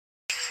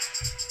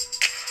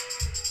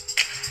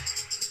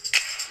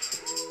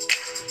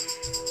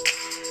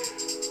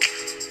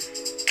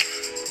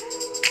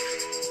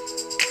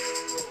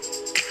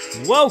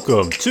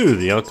Welcome to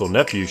the Uncle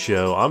Nephew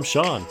Show. I'm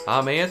Sean.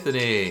 I'm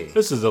Anthony.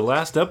 This is the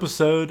last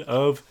episode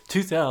of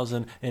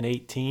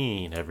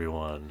 2018,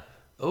 everyone.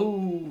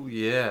 Oh,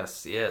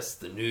 yes,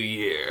 the new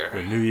year.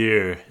 The new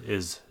year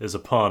is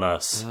upon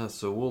us.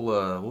 So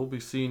we'll be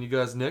seeing you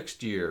guys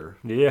next year.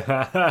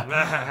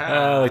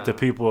 Yeah. Like the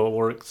people at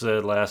work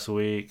said last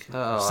week.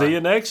 See you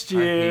next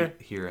year. I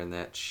hate hearing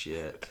that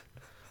shit.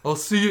 I'll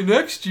see you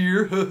next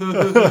year.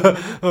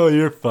 Oh,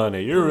 you're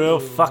funny. You're real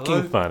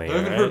fucking funny. I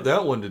haven't heard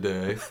that one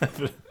today.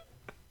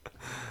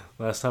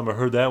 Last time I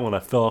heard that one,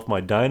 I fell off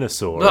my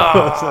dinosaur.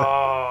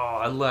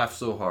 I laughed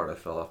so hard I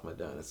fell off my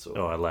dinosaur.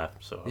 Oh, I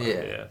laughed so hard.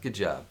 Yeah, good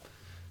job.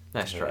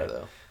 Nice try,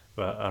 though.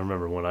 Well, I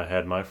remember when I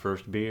had my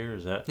first beer.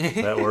 Is that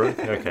work?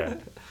 Okay.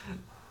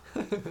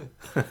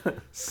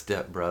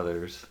 Step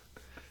Brothers.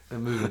 That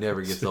movie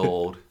never gets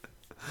old.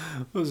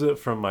 Was it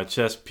from my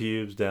chest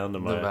pubes down to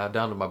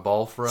my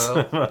ball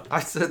fro?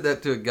 I said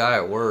that to a guy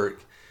at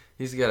work.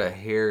 He's got a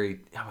hairy.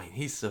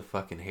 He's so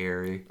fucking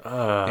hairy.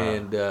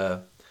 And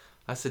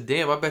I said,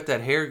 "Damn, I bet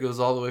that hair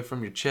goes all the way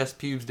from your chest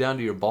pubes down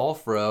to your ball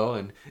fro."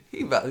 And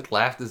he about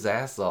laughed his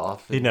ass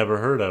off. He never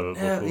heard of it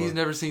before. Yeah, he's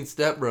never seen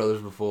Step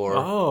Brothers before.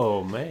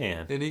 Oh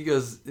man! And he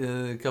goes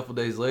a couple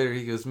days later.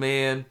 He goes,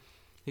 "Man."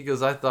 He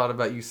goes, I thought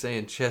about you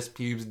saying chest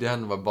pubes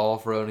down to my ball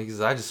fro, and he goes,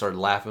 I just started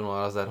laughing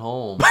while I was at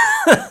home.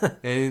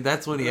 And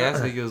that's when he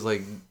asked me, he goes,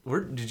 like,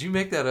 where did you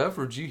make that up,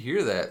 or did you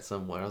hear that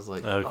somewhere? I was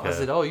like, okay. I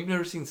said, oh, you've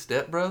never seen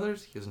Step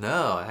Brothers? He goes,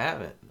 no, I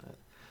haven't.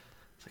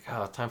 It's like,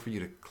 oh, time for you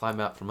to climb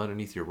out from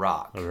underneath your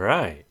rock. All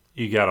right.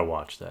 You got to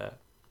watch that.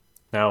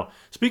 Now,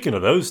 speaking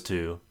of those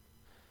two,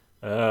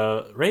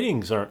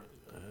 ratings aren't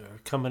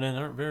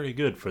very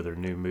good for their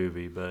new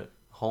movie, but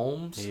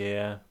Holmes?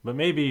 Yeah, but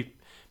maybe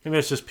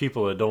it's just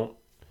people that don't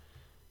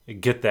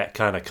get that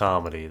kind of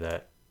comedy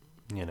that,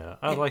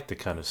 I like the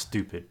kind of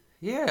stupid.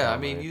 Yeah, comedy. I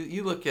mean,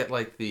 you look at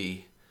like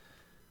the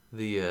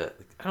I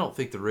don't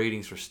think the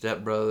ratings for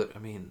Step Brother,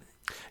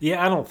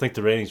 yeah, I don't think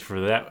the ratings for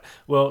that,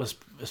 well,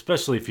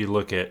 especially if you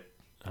look at,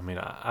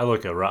 I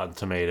look at Rotten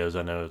Tomatoes.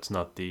 I know it's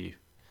not the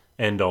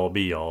end all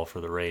be all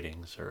for the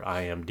ratings or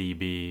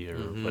IMDb or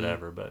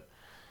whatever, but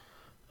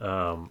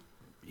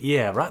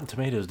yeah, Rotten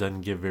Tomatoes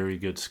doesn't give very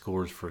good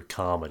scores for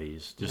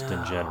comedies, just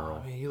in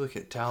general. You look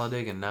at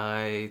Talladega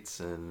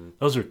Nights and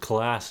those are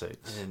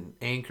classics, and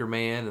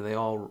Anchorman, and they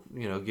all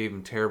gave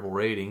them terrible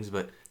ratings.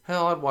 But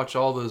hell, I'd watch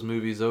all those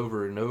movies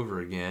over and over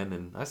again,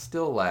 and I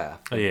still laugh.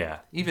 Yeah,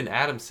 even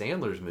Adam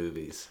Sandler's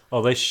movies.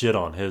 Oh, they shit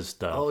on his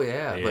stuff. Oh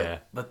yeah.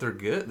 But they're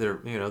good.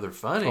 They're they're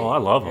funny. Oh, I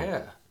love them.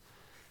 Yeah,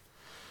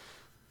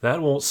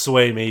 that won't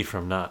sway me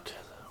from not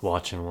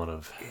watching one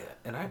of. Yeah.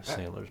 And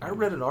I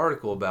read an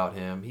article about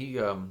him. He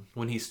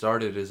when he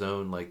started his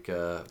own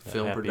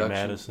film Happy production.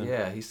 Madison.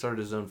 Yeah, he started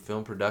his own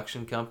film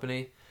production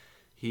company.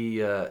 He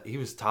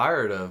was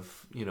tired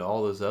of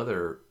all those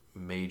other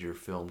major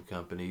film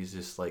companies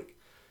just like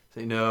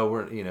say no,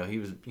 we're he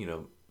was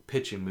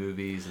pitching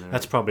movies and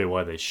that's probably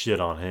why they shit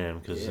on him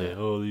because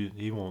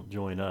he won't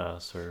join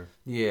us or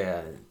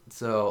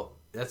so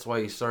that's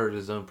why he started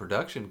his own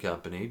production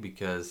company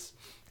because.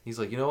 He's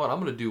like, you know what?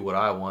 I'm going to do what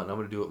I want, and I'm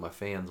going to do what my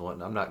fans want,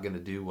 and I'm not going to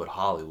do what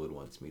Hollywood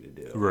wants me to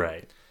do.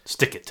 Right.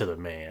 Stick it to the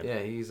man. Yeah,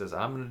 he says,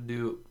 I'm going to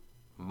do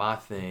my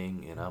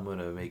thing, and I'm going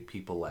to make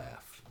people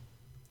laugh.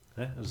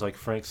 Yeah, it was like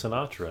Frank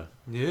Sinatra.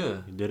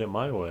 Yeah. He did it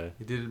my way.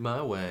 He did it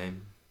my way.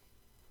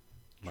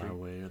 My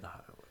way or the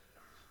highway.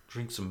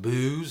 Drink some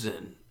booze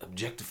and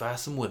objectify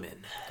some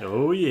women.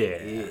 Oh,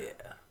 yeah. Yeah.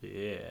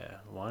 Yeah.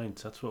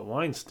 That's what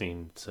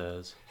Weinstein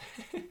says.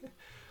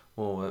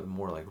 Well,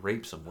 more like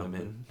rape some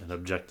women. And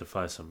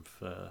objectify some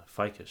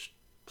ficus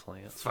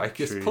plants.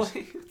 Ficus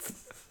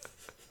plants?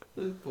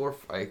 Poor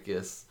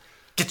ficus.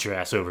 Get your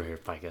ass over here,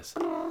 ficus.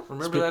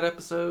 Remember that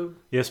episode?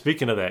 Yeah,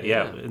 speaking of that,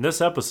 yeah. In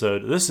this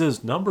episode, this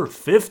is number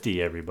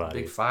 50,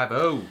 everybody. Big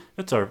 50.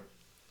 It's our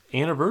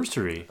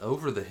anniversary.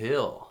 Over the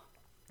Hill.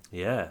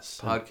 Yes.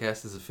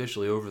 Podcast is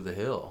officially over the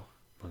hill.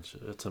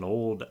 It's an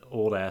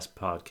old-ass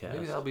podcast.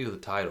 Maybe that'll be the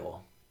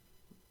title.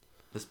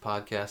 This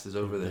podcast is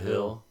over the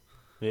hill.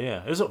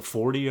 Yeah. Is it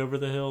 40 over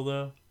the hill,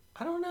 though?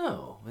 I don't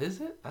know. Is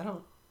it? I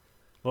don't...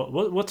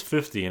 Well, what's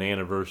 50 in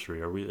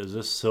anniversary? Is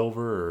this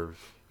silver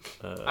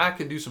or... I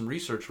can do some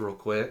research real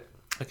quick.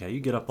 Okay, you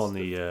get up on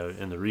the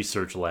in the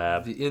research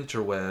lab. The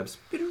interwebs.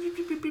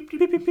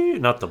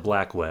 Not the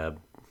black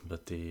web,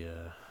 but the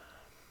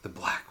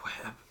black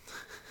web.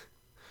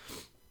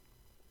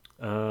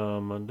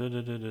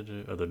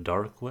 The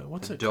dark web.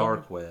 What's it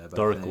dark called? Web.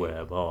 Dark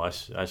web. Oh, I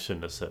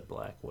shouldn't have said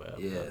black web.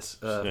 Yes.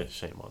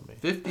 Shame on me.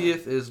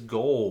 50th is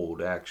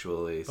gold,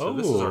 actually. So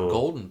this is our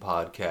golden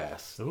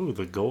podcast. Oh,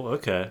 the gold.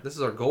 Okay. This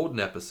is our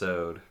golden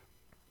episode.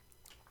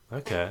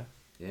 Okay.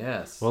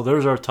 Yes. Well,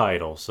 there's our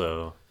title.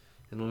 So.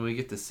 And when we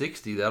get to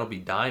 60, that'll be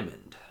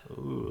diamond.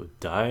 Ooh,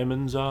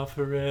 diamonds are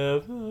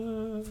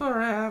forever.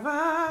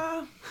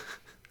 Forever.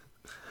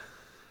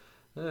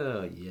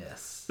 Oh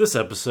yes. This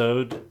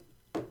episode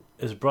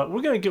is brought.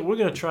 We're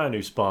gonna try a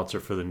new sponsor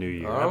for the new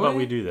year. How about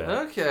we do that?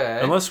 Okay.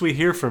 Unless we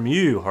hear from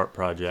you, Heart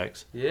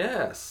Projects.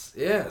 Yes.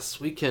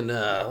 We can.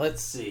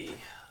 Let's see.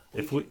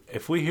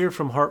 if we hear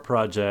from Heart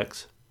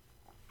Projects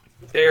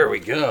There we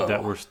go.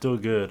 that we're still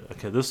good,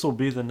 okay, this will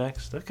be the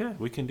next. Okay,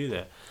 we can do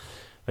that.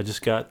 I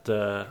just got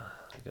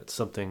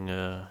something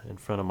in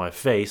front of my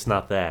face,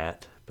 not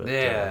that, but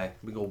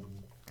big old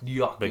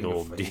yuck. big in your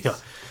old face.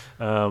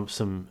 deal.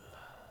 Some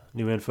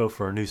new info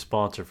for a new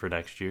sponsor for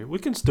next year. We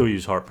can still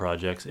use Heart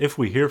Projects if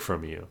we hear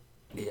from you.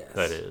 Yes.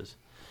 That is.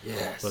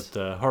 Yes.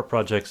 But Heart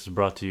Projects is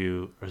brought to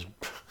you.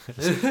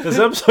 This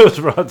episode is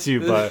brought to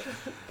you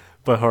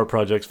by Heart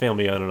Projects,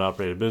 family-owned and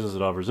operated business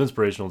that offers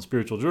inspirational and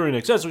spiritual jewelry and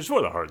accessories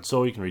for the heart and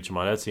soul. You can reach them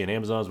on Etsy and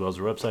Amazon, as well as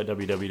their website,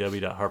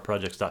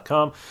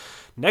 www.heartprojects.com.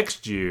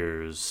 Next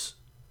year's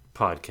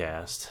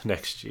podcast,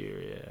 next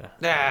year,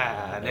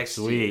 next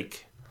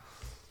week,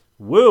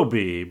 will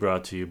be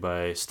brought to you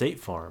by State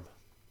Farm.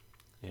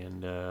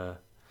 And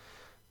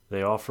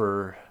they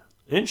offer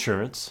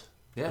insurance.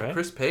 Yeah, right?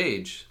 Chris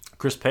Page.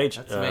 Chris Page.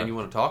 That's the man you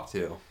want to talk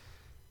to.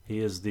 He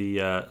is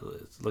the,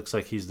 looks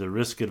like he's the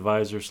risk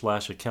advisor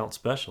 / account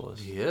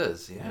specialist. He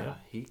is, yeah. Yeah.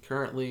 He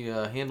currently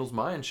handles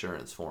my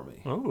insurance for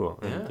me. Oh,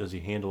 Yeah. and does he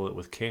handle it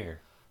with care?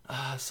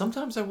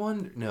 Sometimes I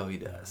wonder. No, he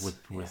does. With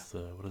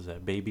what is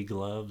that, baby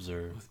gloves?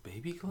 Or With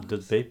baby gloves?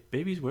 does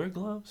babies wear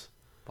gloves?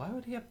 Why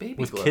would he have baby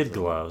With gloves? kid on?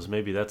 gloves,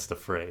 maybe that's the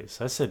phrase.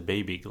 I said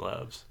baby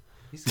gloves.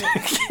 He's got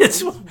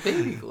Kids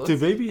baby gloves. Do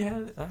baby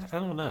have? I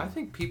don't know. I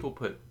think people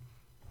put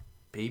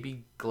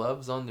baby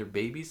gloves on their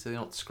babies so they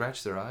don't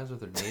scratch their eyes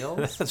with their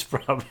nails. That's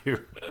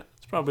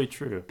probably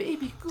true.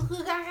 Baby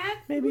gloves.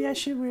 Maybe I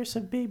should wear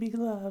some baby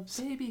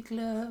gloves. Baby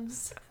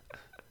gloves.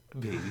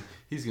 Baby,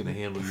 he's gonna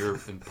handle your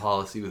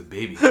policy with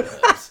baby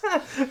gloves.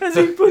 As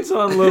he puts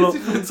on little, He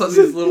puts on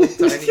these little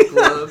tiny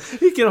gloves.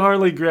 he can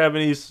hardly grab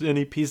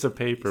any piece of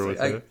paper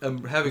with it.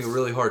 I'm having a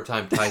really hard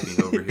time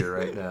typing over here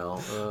right now.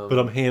 But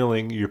I'm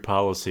handling your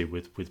policy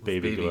with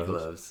baby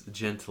gloves.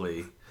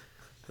 Gently.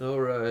 All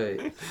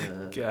right.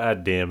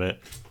 God damn it.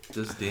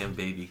 Those damn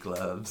baby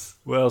gloves.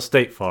 Well,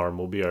 State Farm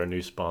will be our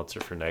new sponsor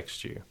for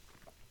next year.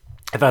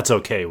 If that's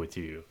okay with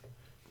you,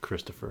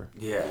 Christopher.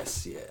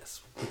 Yes.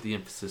 Put the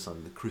emphasis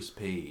on the Chris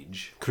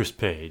Page. Chris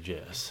Page,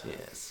 yes.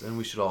 Yes, and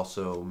we should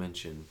also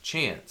mention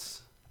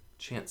Chance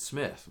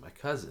Smith, my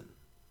cousin,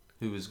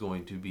 who is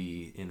going to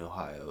be in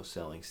Ohio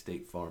selling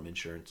State Farm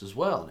insurance as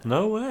well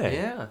now. No way.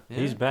 Yeah.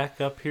 He's back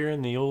up here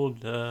in the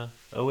old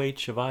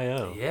OH of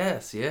IO.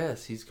 Yes.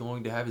 He's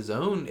going to have his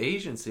own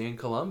agency in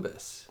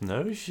Columbus.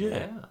 No shit.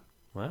 Yeah.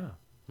 Wow.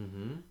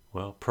 Mm-hmm.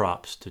 Well,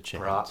 props to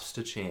Chance. Props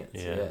to Chance.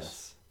 Yes.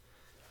 Yes.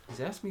 He's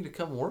asked me to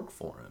come work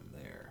for him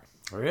there.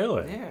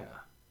 Really? Yeah.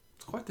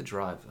 It's quite the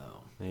drive,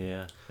 though.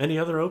 Yeah. Any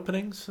other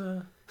openings?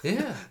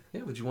 Yeah.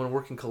 Would you want to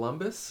work in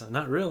Columbus?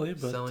 Not really,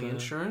 but Selling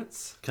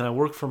insurance? can I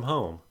work from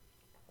home?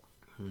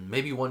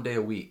 Maybe one day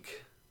a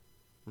week.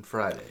 On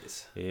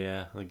Fridays.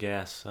 Yeah, the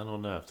gas. I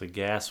don't know if the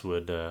gas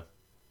would. I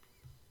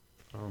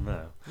don't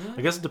know. Yeah.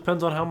 I guess it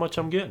depends on how much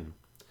I'm getting.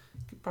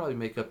 Could probably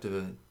make up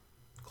to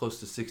close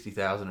to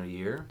 $60,000 a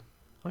year.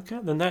 Okay,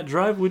 then that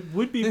drive would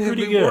be It'd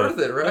pretty be good. worth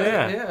it, right?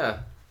 Yeah.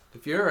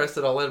 If you're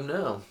interested, I'll let him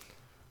know.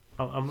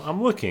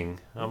 I'm looking.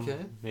 Okay.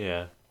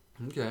 Yeah.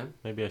 Okay.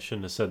 Maybe I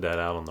shouldn't have said that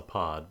out on the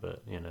pod,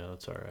 but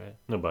it's all right.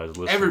 Nobody's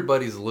listening.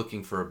 Everybody's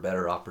looking for a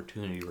better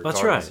opportunity regardless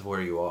That's right. of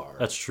where you are.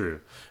 That's true.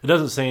 It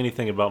doesn't say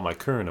anything about my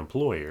current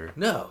employer.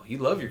 No, you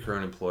love your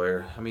current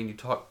employer. I mean, you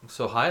talk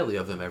so highly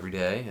of them every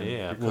day. And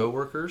Yeah. your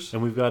coworkers.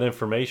 And we've got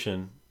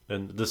information,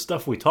 and the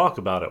stuff we talk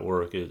about at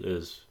work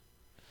is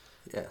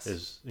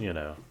Yes.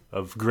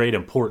 of great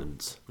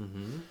importance.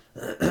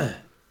 Mm-hmm.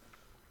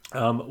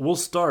 We'll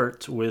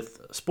start with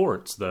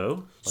sports,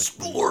 though.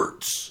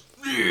 Sports.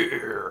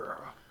 Yeah.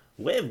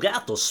 We've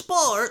got the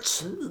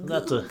sports.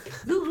 Got the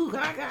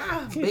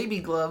Baby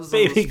gloves. on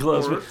baby the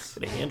gloves. We're sports.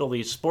 going to handle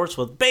these sports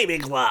with baby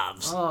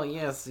gloves. Oh,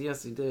 yes,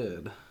 he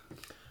did.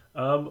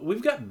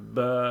 We've got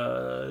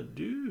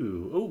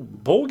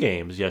bowl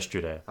games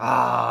yesterday.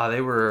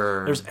 They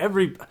were. There's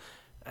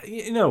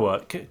you know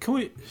what? Can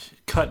we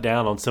cut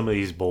down on some of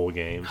these bowl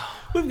games?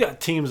 We've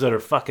got teams that are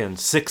fucking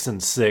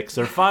 6-6.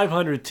 There are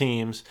 500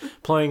 teams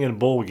playing in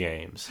bowl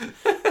games.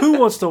 Who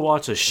wants to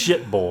watch a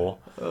shit bowl?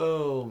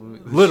 Oh,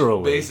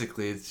 Literally.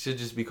 Basically, it should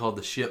just be called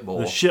the shit bowl.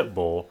 The shit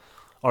bowl.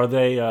 Are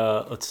they?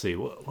 Let's see.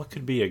 What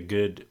could be a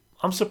good?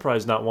 I'm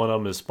surprised not one of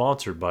them is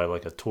sponsored by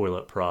like a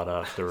toilet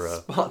product or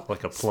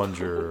like a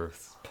plunger.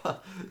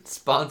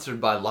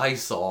 Sponsored by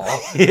Lysol.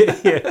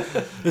 Yeah.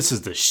 This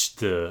is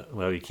the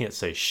well, you can't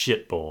say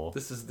shit bowl.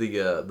 This is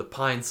the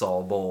Pine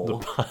Sol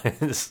bowl.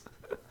 This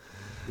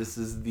This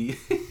is the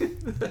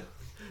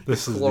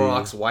is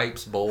Clorox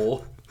wipes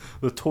bowl.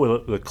 the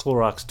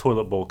Clorox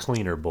toilet bowl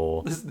cleaner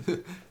bowl. This is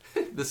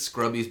the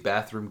Scrubbies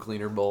bathroom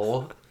cleaner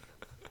bowl.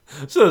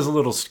 So those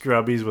little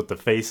scrubbies with the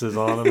faces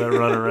on them that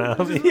run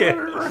around.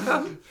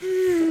 Yeah,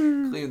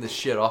 Cleaning the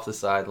shit off the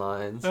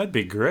sidelines. that'd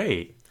be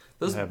great.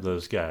 Those- To have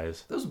those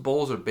guys. Those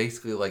bowls are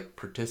basically like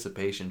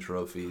participation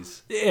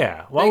trophies.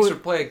 Yeah. Thanks for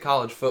playing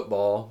college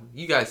football.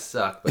 You guys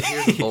suck, but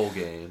here's a bowl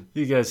game.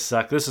 You guys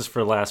suck. This is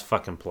for last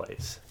fucking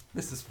place.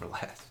 This is for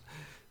last.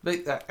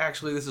 But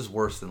actually, this is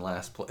worse than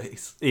last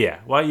place.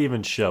 Yeah. Why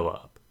even show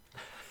up?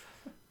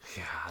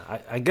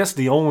 I guess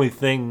the only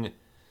thing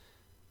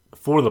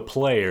for the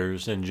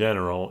players in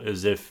general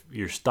is if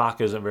your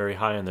stock isn't very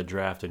high in the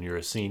draft and you're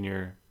a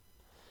senior,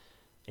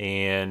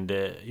 and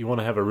you want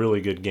to have a really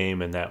good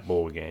game in that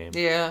bowl game.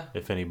 Yeah.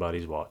 If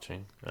anybody's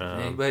watching.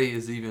 Anybody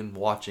is even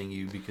watching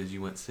you because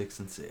you went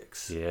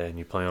 6-6. Yeah, and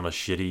you play on a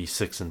shitty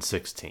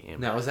 6-6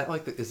 team. Now, is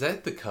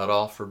that the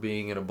cutoff for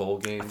being in a bowl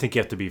game? I think you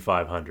have to be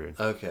 500.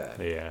 Okay.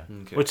 Yeah.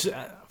 Okay. Which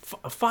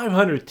a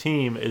 500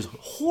 team is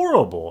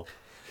horrible.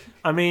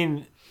 I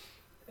mean,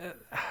 and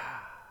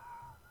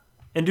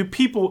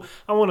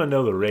I want to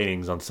know the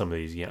ratings on some of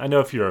these games. I know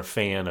if you're a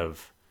fan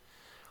of,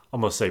 I'm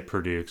going to say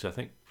Purdue, because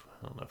I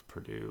don't know if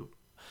Purdue,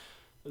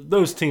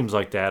 those teams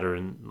like that are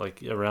in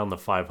like around the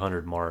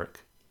 500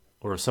 mark,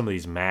 or some of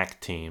these MAC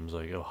teams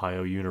like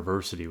Ohio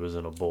University was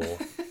in a bowl.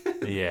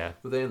 Yeah.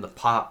 Were they in the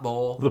Pot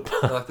Bowl? They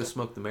like to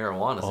smoke the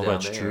marijuana down there.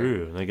 That's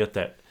true. And they got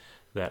that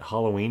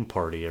Halloween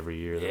party every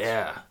year.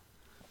 Yeah.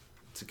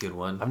 It's a good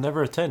one. I've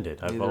never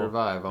attended. Neither have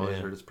I. I've always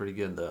heard it's pretty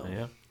good, though.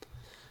 Yeah.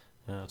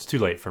 It's too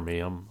late for me.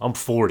 I'm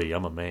 40.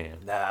 I'm a man.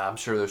 Nah, I'm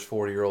sure there's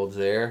 40-year-olds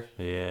there.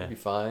 Yeah. You'll be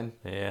fine.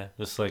 Yeah.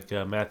 Just like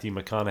Matthew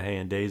McConaughey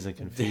in Dazed and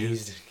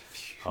Confused.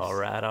 All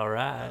right. All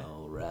right.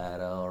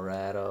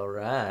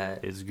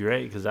 It's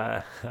great because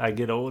I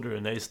get older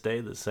and they stay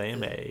the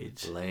same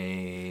age.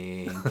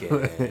 Lincoln.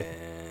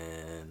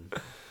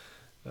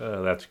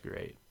 That's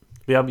great.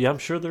 Yeah, I'm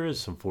sure there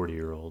is some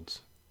 40-year-olds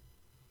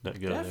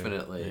that go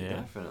Definitely. there. Yeah.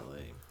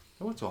 Definitely.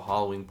 I went to a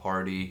Halloween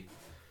party.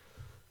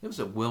 It was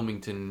at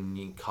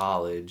Wilmington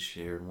College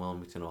here in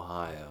Wilmington,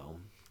 Ohio.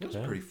 It was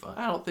pretty fun.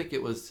 I don't think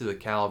it was to the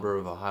caliber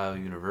of Ohio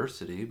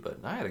University, but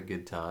I had a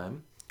good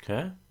time.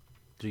 Okay.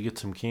 Did you get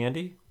some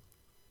candy?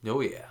 Oh,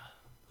 yeah.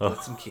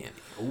 Got some candy.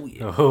 Oh,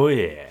 yeah. Oh,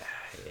 yeah.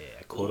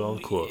 Yeah, quote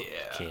unquote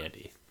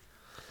candy.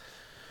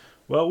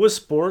 Well, with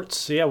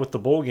sports, with the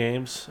bowl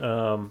games,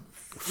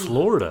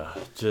 Florida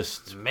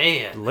just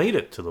laid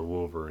it to the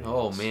Wolverines.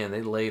 Oh, man,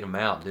 they laid them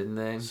out, didn't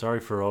they?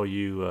 Sorry for all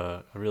you,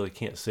 I really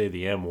can't say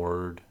the M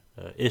word,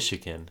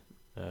 Michigan.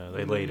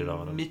 They laid it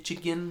on them.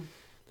 Michigan.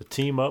 The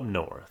team up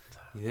north.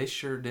 They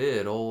sure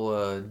did.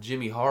 Old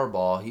Jimmy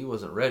Harbaugh, he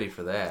wasn't ready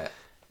for that.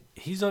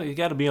 You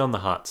got to be on the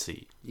hot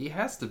seat. He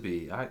has to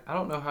be. I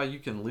don't know how you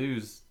can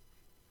lose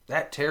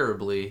that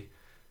terribly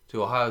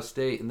to Ohio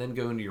State and then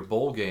go into your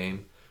bowl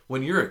game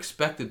when you're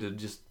expected to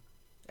just...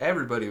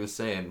 Everybody was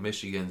saying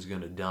Michigan's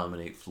going to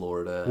dominate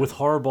Florida. With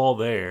Harbaugh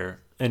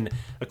there, and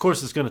of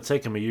course it's going to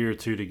take him a year or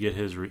two to get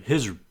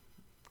his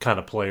kind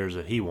of players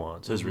that he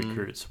wants, his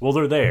recruits. Well,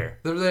 they're there.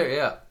 They're there,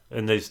 yeah.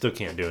 And they still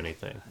can't do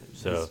anything.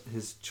 So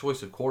his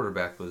choice of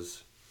quarterback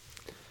was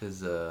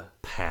his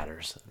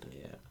Patterson.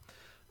 Yeah.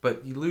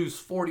 But you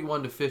lose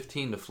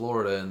 41-15 to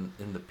Florida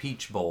in the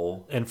Peach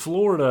Bowl. And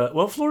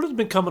Florida's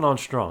been coming on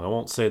strong. I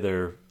won't say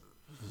they're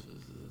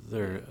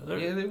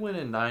they went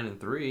in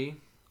 9-3.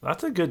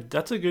 That's a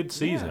good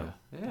season.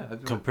 Yeah.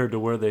 Compared to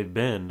where they've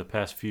been the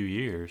past few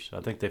years. I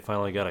think they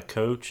finally got a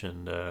coach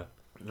and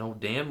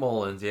Dan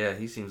Mullins,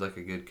 he seems like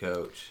a good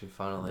coach. He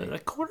finally a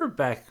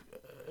quarterback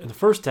in the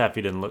first half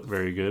he didn't look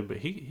very good, but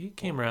he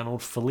came around.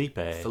 Old Felipe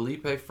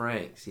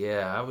Franks.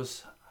 Yeah,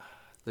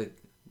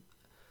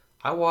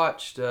 I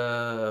watched it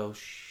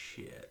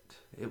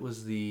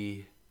was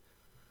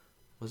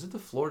it the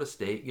Florida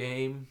State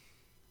game?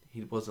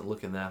 He wasn't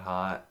looking that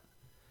hot,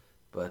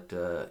 but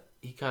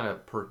he kind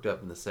of perked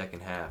up in the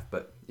second half.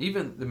 But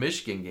even the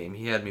Michigan game,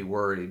 he had me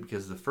worried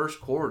because the first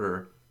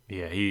quarter,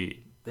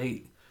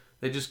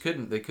 they just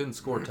couldn't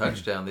score a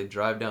touchdown. They'd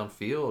drive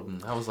downfield,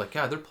 and I was like,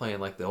 God, they're playing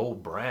like the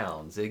old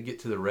Browns. They'd get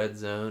to the red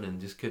zone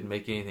and just couldn't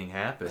make anything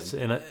happen.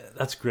 And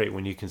that's great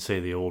when you can say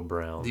the old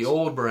Browns. The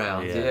old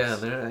Browns,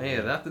 yes.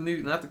 Not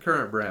the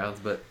current Browns,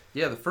 but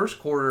the first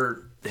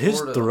quarter.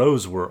 His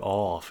throws were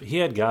off. He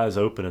had guys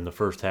open in the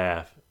first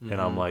half, and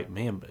I'm like,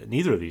 man,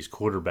 neither of these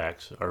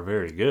quarterbacks are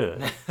very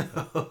good.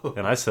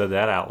 And I said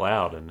that out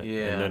loud, and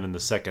then in the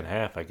second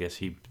half, I guess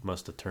he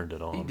must have turned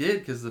it on. He did,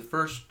 because the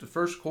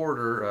first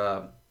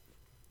quarter,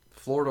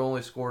 Florida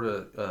only scored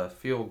a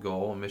field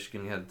goal, and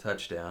Michigan had a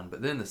touchdown.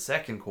 But then the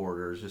second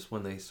quarter is just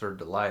when they started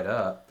to light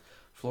up.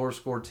 Florida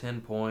scored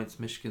 10 points,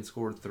 Michigan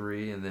scored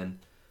 3, and then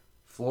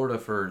Florida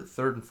for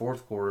third and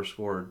fourth quarter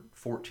scored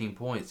 14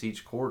 points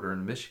each quarter,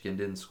 and Michigan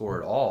didn't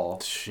score at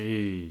all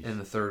in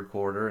the third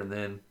quarter. And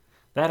then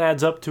that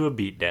adds up to a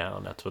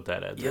beatdown. That's what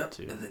that adds up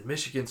to. And then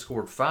Michigan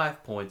scored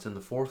 5 points in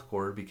the fourth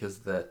quarter because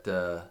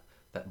that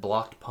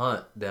blocked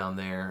punt down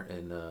there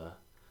and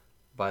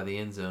by the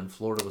end zone.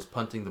 Florida was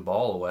punting the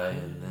ball away,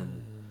 and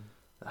then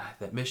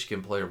that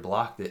Michigan player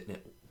blocked it, and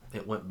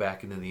it went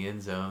back into the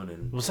end zone.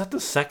 And was that the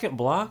second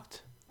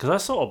blocked? Because I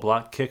saw a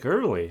block kick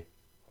early.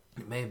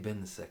 It may have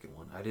been the second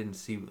one. I didn't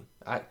see.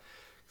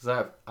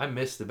 Because I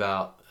missed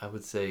about, I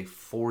would say,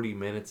 40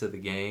 minutes of the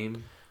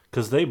game.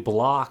 Because they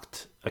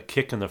blocked a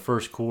kick in the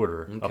first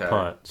quarter, a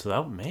punt. So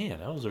that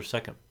was their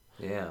second.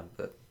 Yeah,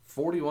 but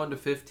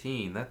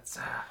 41-15. That's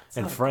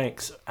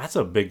Franks, that's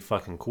a big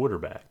fucking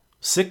quarterback.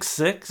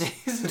 6'6",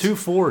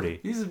 240.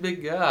 He's a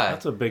big guy.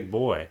 That's a big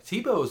boy.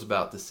 Tebow was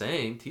about the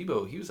same. I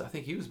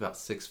think he was about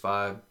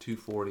 6'5",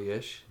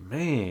 240-ish.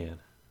 Man.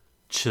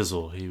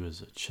 chiseled. He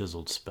was a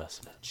chiseled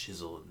specimen.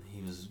 Chiseled.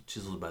 He was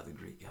chiseled by the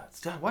Greek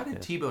gods. God, why did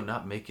Tebow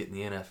not make it in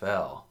the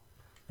NFL?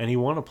 And he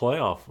won a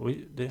playoff.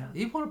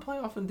 He won a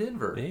playoff in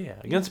Denver. Yeah,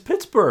 against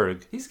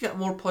Pittsburgh. He's got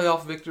more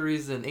playoff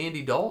victories than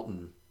Andy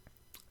Dalton.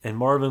 And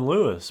Marvin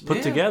Lewis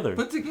put together.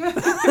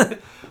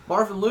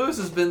 Marvin Lewis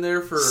has been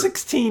there for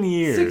 16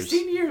 years.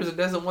 16 years and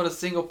doesn't win a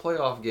single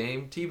playoff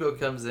game. Tebow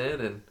comes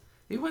in and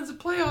he wins a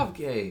playoff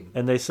game.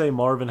 And they say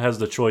Marvin has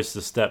the choice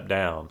to step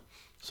down.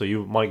 So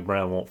Mike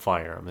Brown won't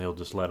fire him. He'll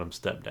just let him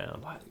step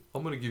down.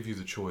 I'm going to give you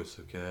the choice,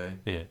 okay?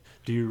 Yeah.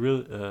 Do you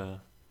really...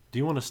 do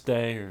you want to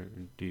stay or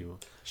do you...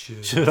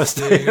 Should I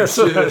stay or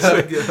should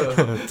I go?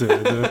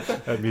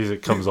 That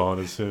music comes on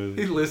as soon as...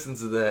 He listens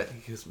to that.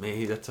 He goes,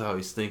 man, that's how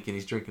he's thinking.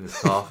 He's drinking his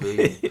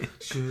coffee.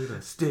 Should I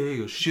stay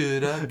or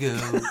should I go?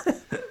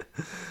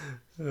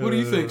 What do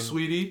you think,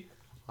 sweetie?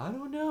 I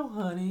don't know,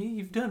 honey.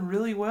 You've done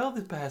really well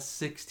the past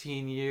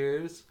 16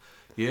 years.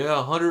 Yeah,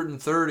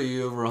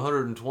 130 over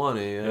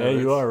 120. Yeah,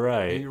 you are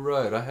right. You're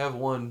right. I have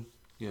won,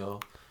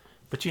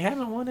 But you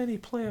haven't won any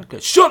playoff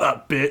games. Shut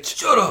up, bitch!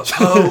 Shut up,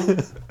 Bo!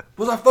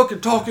 Was I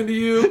fucking talking to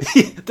you?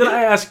 Did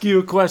I ask you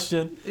a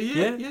question?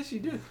 Yeah? Yes, you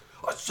did.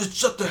 I said,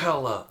 shut the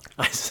hell up.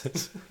 I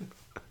said...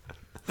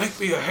 Make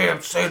me a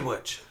ham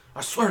sandwich.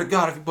 I swear to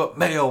God, if you put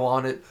mayo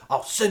on it,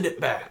 I'll send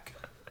it back.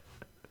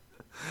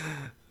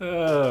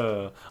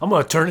 I'm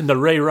going to turn into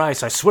Ray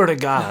Rice. I swear to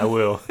God I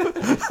will.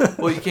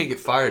 Well, you can't get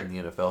fired in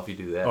the NFL if you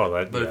do that.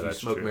 But if you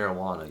smoke true.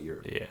 marijuana,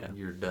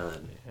 you're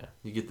done. Yeah.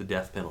 You get the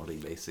death penalty,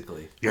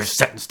 basically. You're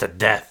sentenced to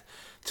death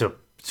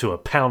to a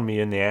pound me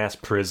in the ass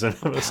prison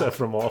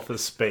from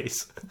Office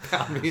Space.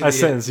 I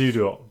sentence you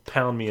to a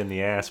pound me in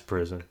the ass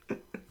prison.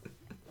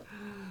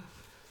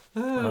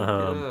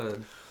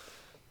 God.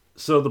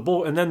 So the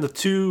bowl, and then the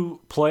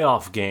two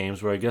playoff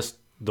games where I guess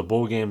the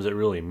bowl games that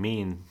really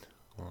mean,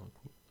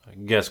 I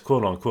guess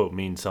quote unquote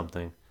mean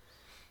something.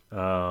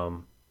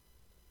 Both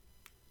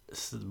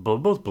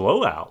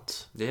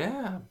blowouts.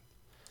 Yeah.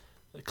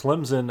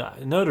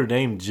 Clemson, Notre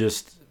Dame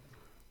just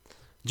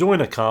join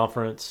a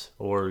conference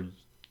or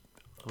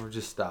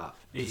just stop.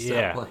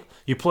 Stop playing.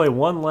 You play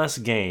one less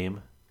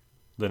game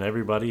than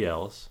everybody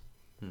else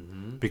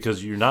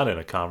because you're not in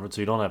a conference,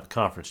 so you don't have a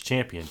conference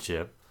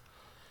championship.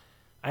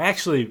 I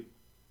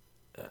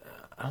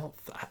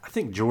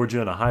think Georgia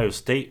and Ohio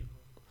State,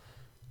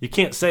 you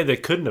can't say they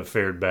couldn't have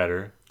fared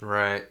better.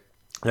 Right.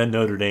 Than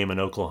Notre Dame and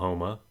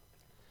Oklahoma.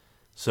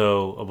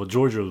 So,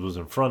 Georgia was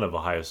in front of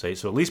Ohio State,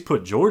 so at least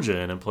put Georgia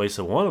in place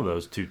of one of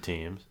those two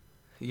teams.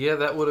 Yeah,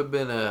 that would have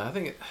been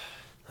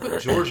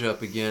put Georgia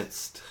up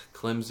against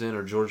Clemson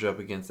or Georgia up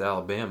against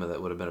Alabama,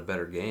 that would have been a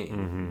better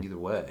game either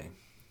way.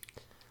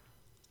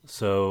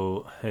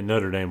 So, and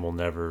Notre Dame will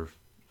never...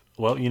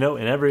 Well,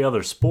 in every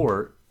other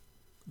sport,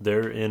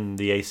 they're in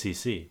the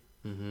ACC.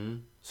 Mm-hmm.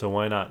 So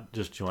why not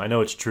just join? I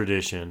know it's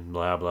tradition,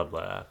 blah, blah,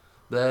 blah.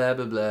 Blah,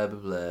 blah, blah, blah,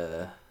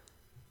 blah.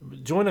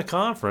 Join a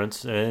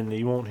conference, and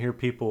you won't hear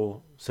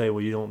people say,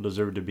 well, you don't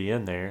deserve to be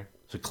in there.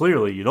 So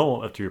clearly you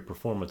don't after your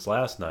performance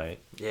last night.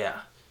 Yeah.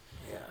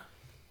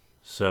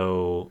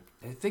 So...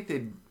 I think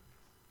they'd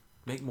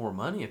make more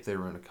money if they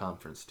were in a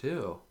conference,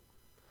 too.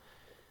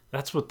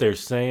 That's what they're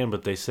saying,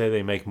 but they say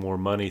they make more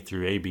money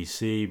through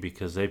ABC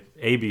because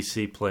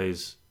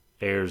ABC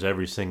airs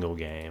every single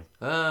game.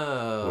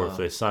 Oh. Or if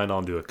they sign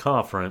on to a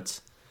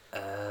conference,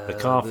 the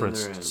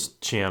conference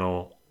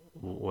channel,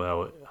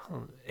 well,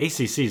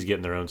 ACC's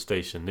getting their own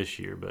station this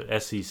year,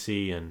 but SEC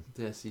and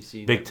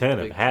Big Ten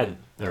have had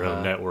their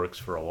own networks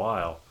for a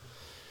while.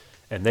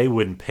 And they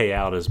wouldn't pay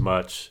out as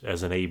much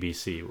as an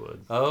ABC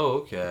would. Oh,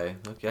 okay.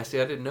 I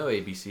see. I didn't know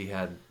ABC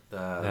had...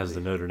 has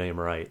the Notre Dame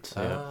rights.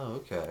 Yeah.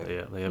 Oh, okay.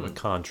 Yeah, they have a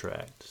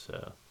contract.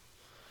 So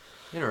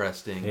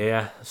interesting.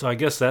 Yeah, so I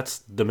guess that's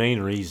the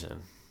main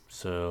reason.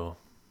 So,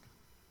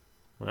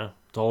 well,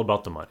 it's all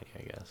about the money,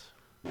 I guess.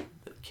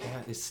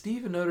 Is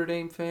Steve a Notre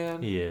Dame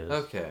fan? He is.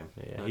 Okay.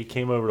 Yeah, okay. He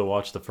came over to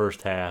watch the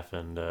first half,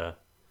 and I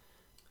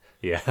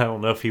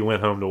don't know if he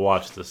went home to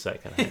watch the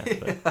second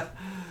half. But.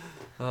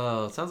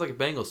 Oh, sounds like a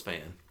Bengals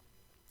fan.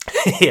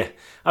 Yeah,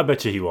 I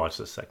bet you he watched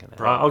the second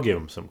half. I'll give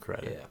him some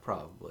credit. Yeah,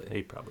 probably.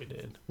 He probably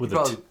did.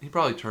 He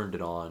probably turned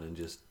it on and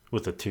just...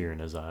 With a tear in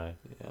his eye.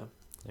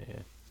 Yeah.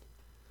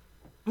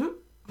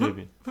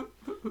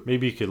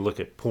 Maybe you could look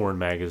at porn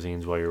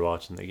magazines while you're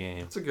watching the game.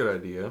 That's a good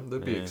idea.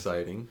 That'd be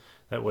exciting.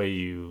 That way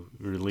you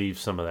relieve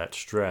some of that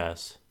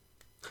stress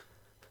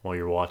while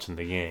you're watching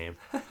the game.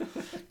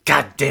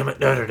 God damn it,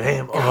 Notre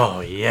Dame.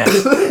 Oh,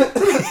 yes.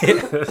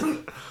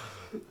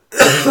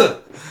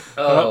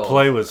 That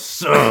play was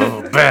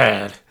so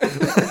bad.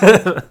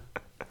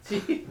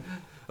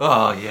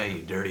 Oh, yeah,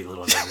 you dirty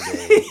little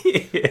Notre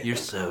Dame. You're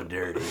so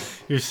dirty.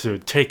 You're so...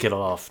 Take it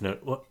off.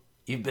 What?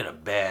 You've been a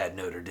bad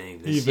Notre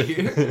Dame this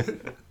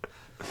year.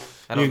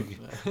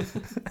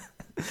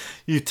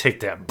 You take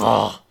that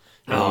ball.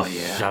 Oh,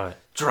 yeah. Shove it.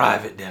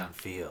 Drive it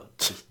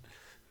downfield.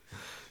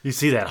 You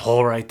see that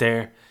hole right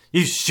there?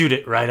 You shoot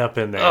it right up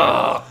in there.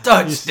 Oh,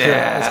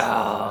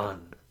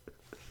 touchdown.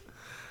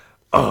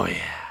 Oh,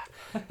 yeah.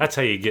 That's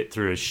how you get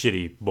through a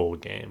shitty bowl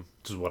game,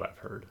 which is what I've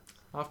heard.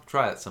 I'll have to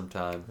try it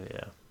sometime.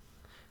 Yeah.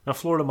 Now,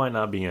 Florida might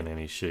not be in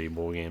any shitty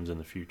bowl games in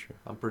the future.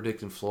 I'm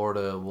predicting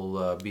Florida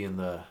will be in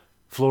the.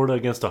 Florida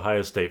against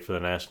Ohio State for the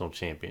national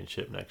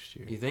championship next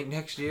year. You think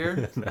next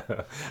year?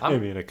 No,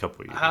 maybe in a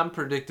couple years. I'm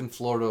predicting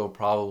Florida will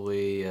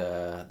probably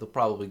they'll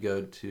probably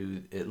go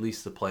to at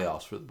least the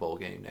playoffs for the bowl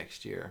game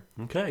next year.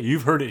 Okay,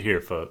 you've heard it here,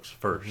 folks.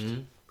 First,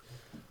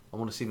 I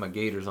want to see my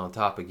Gators on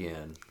top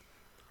again.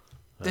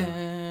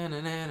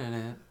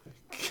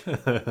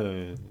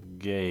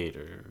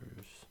 Gators.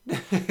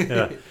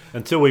 Yeah,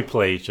 until we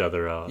play each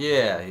other out.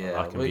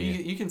 Yeah. Well,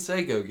 you can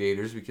say go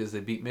Gators because they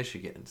beat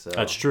Michigan. So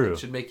that's true. It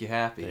should make you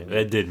happy. Yeah,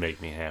 that did make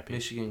me happy.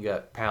 Michigan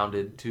got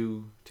pounded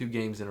two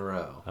games in a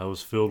row. I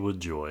was filled with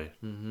joy.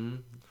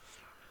 Now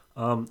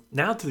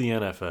to the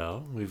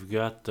NFL. We've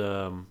got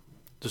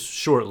just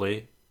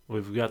shortly.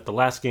 We've got the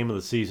last game of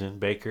the season.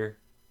 Baker.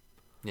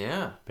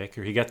 Yeah.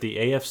 Baker. He got the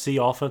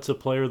AFC Offensive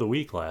Player of the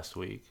Week last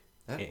week,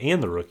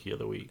 and the Rookie of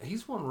the Week.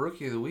 He's won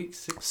Rookie of the Week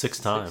six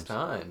times. 6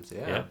 times.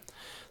 Yeah.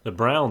 The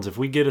Browns, if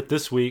we get it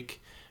this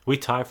week, we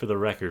tie for the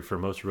record for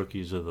most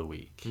Rookies of the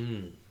Week.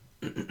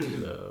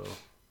 So,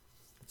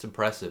 it's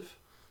impressive.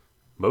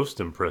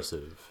 Most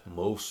impressive.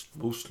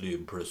 Mostly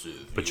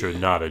impressive. But you're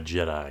not a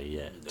Jedi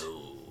yet.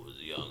 No,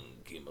 the young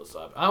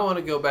Kimosabe. I want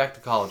to go back to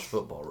college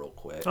football real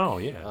quick. Oh,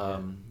 yeah.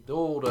 The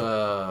old,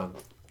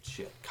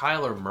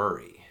 Kyler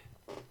Murray.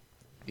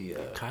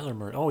 Kyler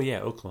Murray. Oh, yeah,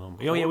 Oklahoma.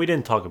 Oh, yeah, we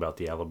didn't talk about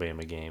the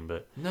Alabama game,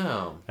 but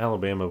no.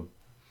 Alabama...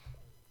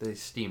 They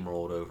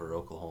steamrolled over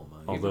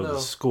Oklahoma. Although the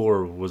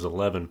score was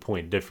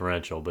 11-point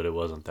differential, but it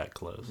wasn't that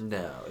close.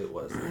 No, it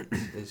wasn't.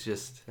 It's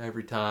just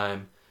every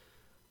time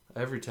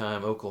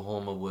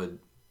Oklahoma would,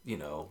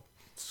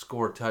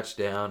 score a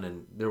touchdown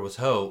and there was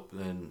hope,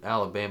 then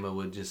Alabama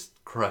would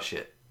just crush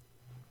it.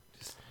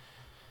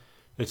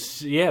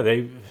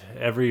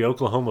 Every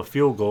Oklahoma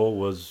field goal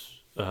was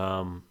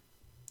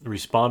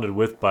responded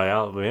with by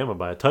Alabama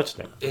by a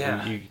touchdown.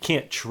 Yeah. You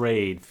can't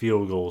trade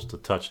field goals to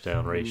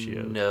touchdown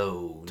ratios.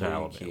 No,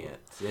 Alabama. You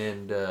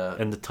can't.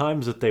 And the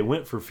times that they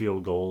went for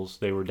field goals,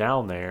 they were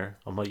down there.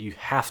 I'm like, you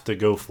have to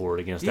go for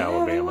it against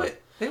Alabama.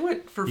 They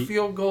went for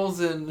field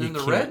goals in the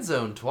red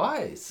zone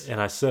twice.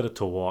 And I said it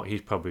to Walt.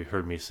 He's probably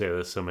heard me say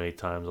this so many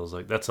times. I was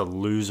like, that's a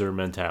loser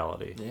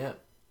mentality. Yeah.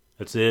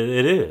 It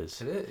is.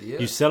 It is, yeah.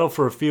 You settle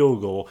for a field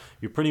goal,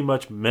 you're pretty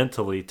much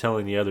mentally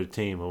telling the other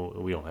team, oh,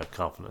 we don't have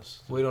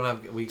confidence. We don't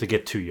have to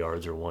get 2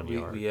 yards or 1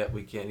 yard.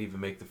 We can't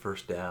even make the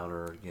first down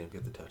or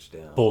get the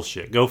touchdown.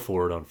 Bullshit. Go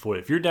for it on fourth.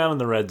 If you're down in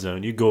the red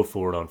zone, you go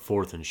for it on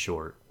 4th and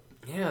short.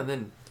 Yeah, and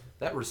then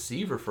that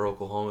receiver for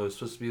Oklahoma was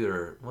supposed to be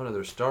one of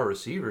their star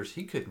receivers.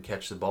 He couldn't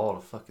catch the ball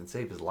to fucking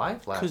save his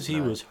life last night. Because he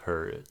was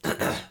hurt.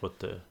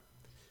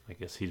 I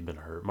guess he's been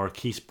hurt.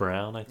 Marquise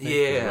Brown, I think.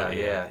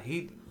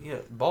 Yeah.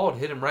 Ball had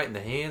hit him right in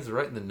the hands,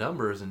 right in the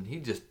numbers, and he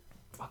just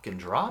fucking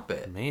drop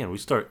it. Man, we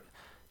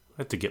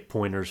have to get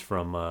pointers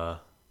from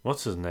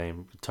what's his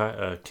name,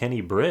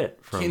 Kenny Britt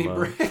from Kenny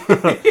Britt.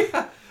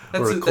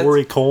 or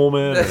Corey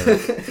Coleman.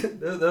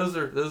 Those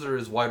are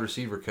his wide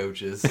receiver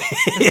coaches.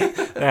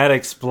 That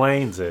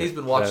explains it. He's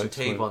been watching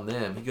tape on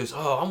them. He goes,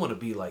 "Oh, I want to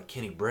be like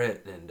Kenny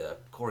Britt and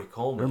Corey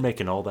Coleman. They're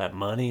making all that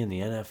money in the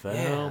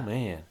NFL,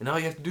 man. And all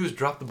you have to do is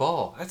drop the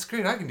ball. That's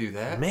great. I can do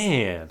that,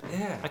 man.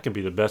 Yeah, I can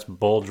be the best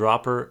ball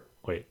dropper."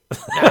 Wait,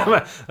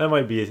 that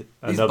might be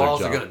another job. These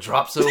balls are going to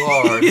drop so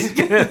hard.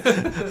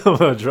 I'm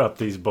going to drop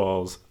these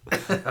balls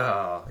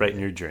right in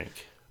your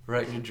drink.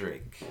 Right in your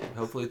drink.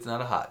 Hopefully it's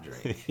not a hot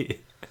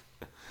drink.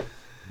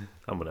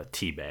 I'm going to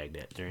teabag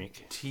that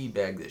drink.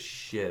 Teabag the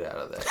shit out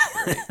of that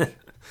drink.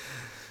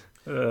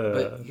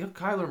 But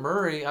Kyler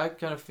Murray, I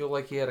kind of feel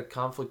like he had a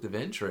conflict of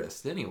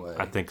interest anyway.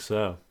 I think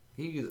so.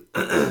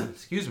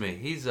 Excuse me.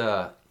 He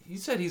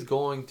said he's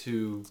going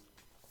to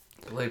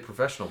play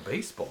professional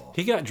baseball.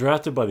 He got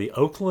drafted by the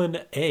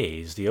Oakland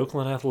A's, the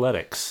Oakland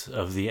Athletics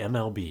of the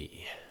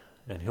MLB,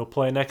 and he'll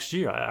play next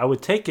year. I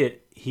would take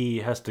it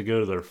he has to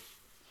go to their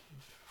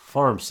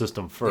farm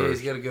system first. Yeah,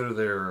 he's got to go to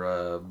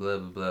their blah, blah,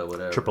 blah,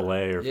 whatever.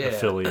 AAA or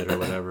affiliate or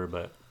whatever.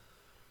 But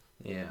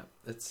yeah,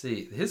 let's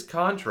see. His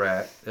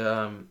contract,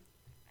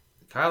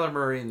 Kyler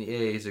Murray and the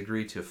A's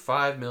agreed to a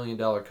 $5 million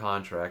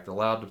contract,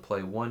 allowed to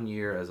play 1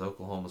 year as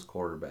Oklahoma's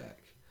quarterback.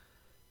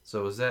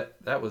 So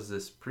that was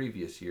this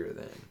previous year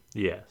then?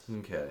 Yes.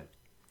 Okay.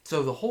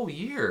 So the whole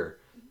year,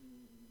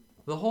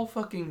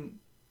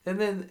 and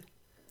then...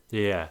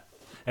 Yeah.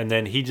 And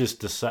then he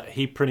just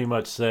he pretty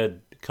much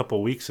said a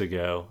couple weeks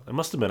ago, it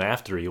must have been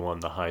after he won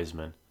the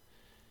Heisman.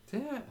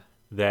 Yeah.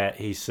 That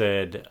he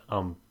said,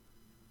 I'm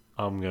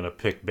going to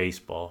pick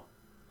baseball.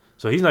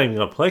 So he's not even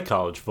going to play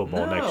college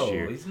football next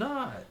year. No, he's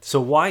not.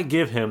 So why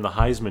give him the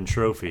Heisman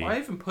Trophy? Why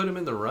even put him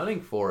in the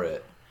running for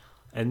it?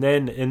 And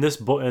then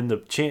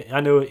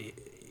I know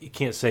you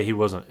can't say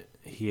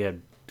he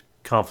had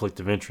conflict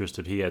of interest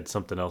if he had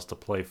something else to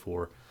play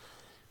for.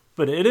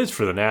 But it is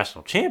for the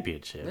national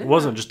championship. Yeah. It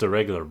wasn't just a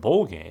regular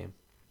bowl game.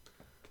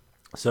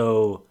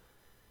 So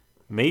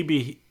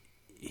maybe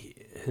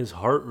his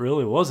heart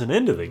really wasn't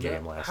into the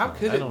game last night. How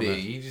could it be?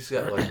 You just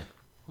got like,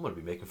 I'm going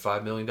to be making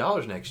 $5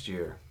 million next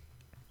year.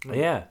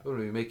 Yeah. I'm going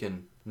to be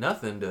making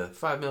nothing to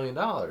 $5 million.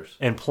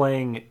 And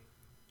playing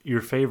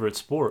your favorite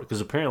sport?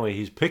 Because apparently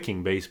he's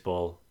picking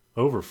baseball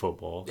over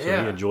football, so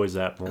Yeah. he enjoys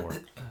that more.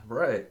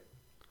 Right.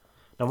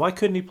 Now, why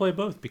couldn't he play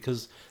both?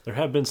 Because there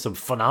have been some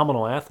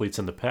phenomenal athletes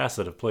in the past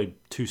that have played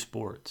two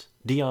sports.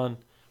 Deion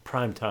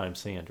Primetime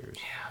Sanders,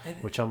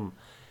 which I'm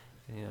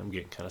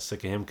getting kind of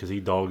sick of him because he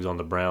dogs on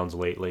the Browns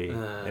lately,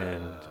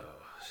 and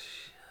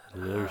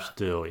they're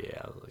still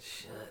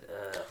Shut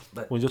up.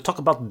 But When you talk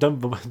about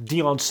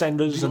Deion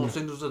Sanders Deion and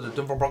Sanders of the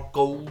Denver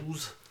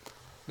Broncos.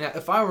 Now,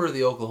 if I were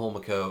the Oklahoma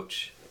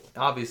coach,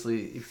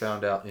 obviously he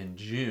found out in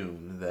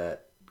June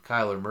that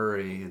Kyler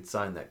Murray had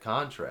signed that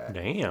contract.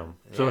 damn,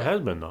 so it Yeah.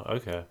 has been though.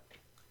 Okay,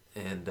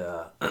 And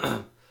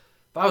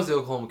if I was the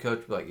Oklahoma coach,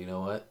 I'd be like, you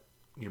know what?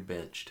 You're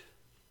benched.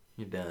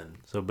 You're done.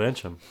 so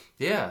bench him.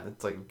 Yeah,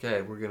 it's like,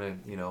 okay, we're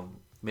going to,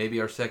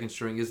 maybe our second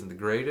string isn't the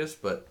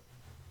greatest, but,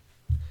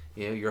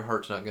 your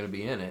heart's not going to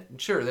be in it.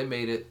 And sure, they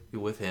made it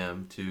with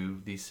him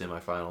to these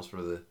semifinals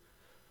for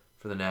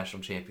the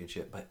national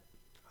championship. But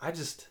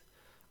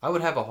I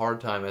would have a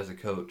hard time as a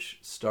coach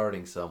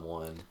starting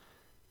someone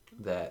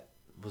that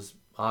was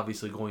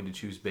obviously going to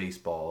choose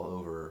baseball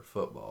over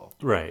football.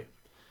 Right.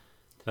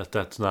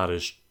 That's not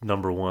his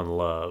number one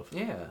love,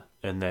 Yeah,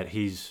 and that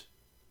he's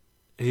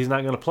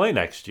not going to play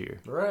next year,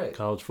 right.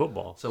 college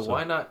football. So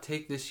why not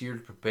take this year to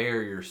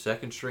prepare your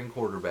second string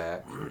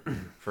quarterback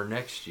for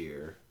next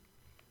year,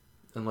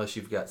 unless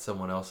you've got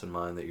someone else in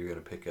mind that you're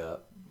going to pick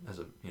up as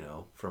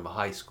from a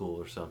high school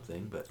or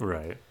something. But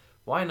Right.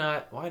 why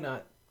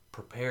not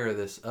prepare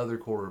this other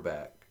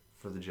quarterback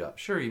for the job?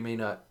 Sure, you may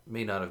not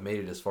have made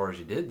it as far as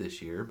you did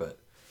this year,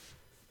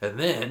 and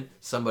then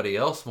somebody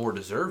else more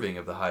deserving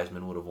of the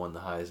Heisman would have won the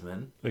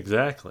Heisman.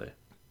 Exactly.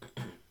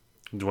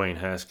 Dwayne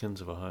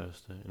Haskins of Ohio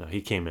State. No,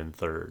 he came in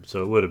third,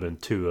 so it would have been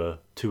Tua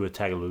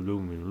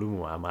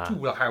Tagovailoa.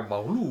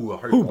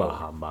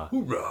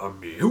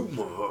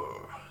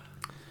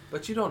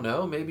 But you don't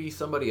know. Maybe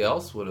somebody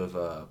else would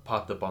have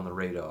popped up on the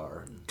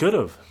radar. Could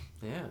have.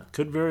 Yeah.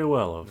 Could very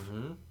well have.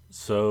 Mm-hmm.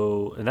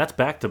 So, and that's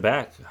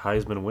back-to-back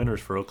Heisman winners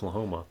for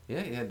Oklahoma.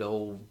 Yeah, you had the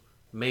old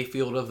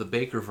Mayfield of the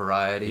Baker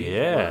variety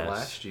Yes.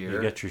 last year.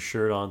 You got your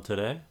shirt on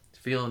today?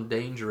 Feeling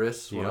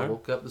dangerous. When I Yeah.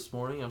 woke up this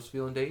morning, I was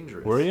feeling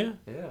dangerous. Were you?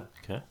 Yeah.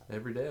 Okay.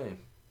 Every day.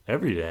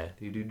 Every day.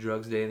 Do you do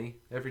drugs, Danny?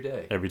 Every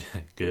day. Every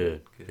day.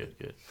 Good. Good.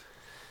 Good.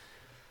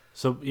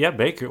 So, yeah,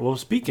 Baker. Well,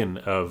 speaking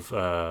of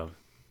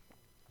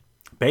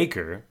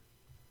Baker,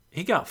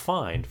 he got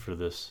fined for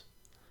this.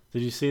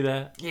 Did you see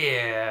that?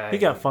 Yeah. He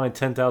got fined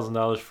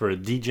 $10,000 for a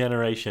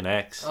Degeneration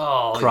X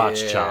oh,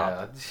 crotch yeah.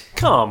 chop.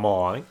 Come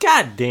on.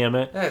 God damn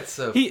it. That's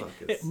so He,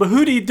 fucking... but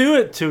who did he do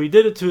it to? He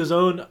did it to his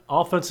own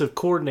offensive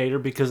coordinator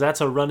because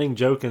that's a running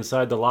joke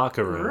inside the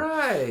locker room.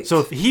 Right. So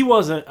if he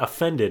wasn't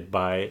offended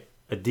by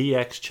a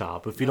DX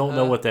chop, if you don't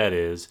know what that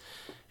is,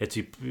 it's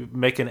you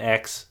make an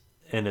X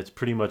and it's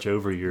pretty much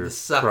over your The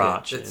suck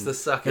crotch. it. It's the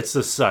suck it. It's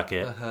the suck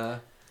it. Uh-huh.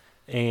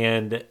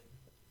 And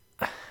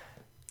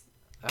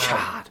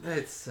God.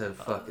 It's so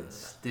fucking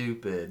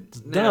stupid. It's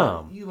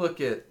dumb. You look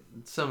at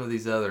some of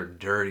these other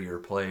dirtier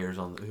players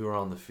who are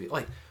on the field.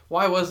 Like,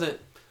 why wasn't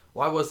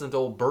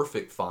old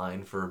Burfict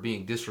fined for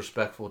being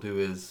disrespectful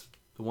to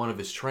one of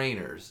his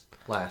trainers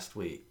last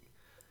week?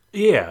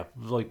 yeah,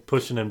 like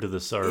pushing him to the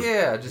side.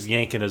 Yeah, just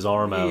yanking his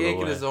arm out of the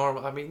yanking way. his arm.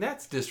 I mean,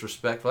 that's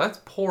disrespectful.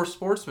 That's poor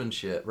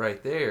sportsmanship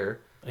right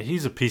there.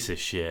 He's a piece of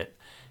shit.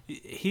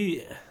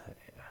 He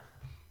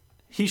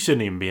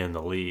shouldn't even be in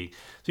the league.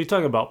 So you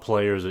talk about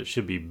players that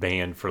should be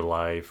banned for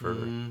life, or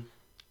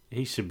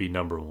he should be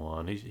number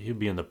one. He'd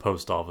be in the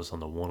post office on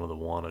the one of the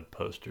wanted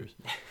posters.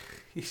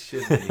 He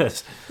should be.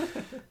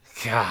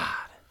 God,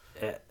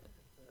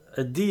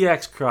 a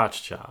DX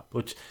crotch chop,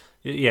 which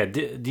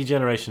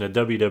degeneration of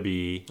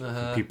WWE.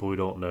 For people who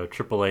don't know,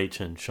 Triple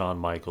H and Shawn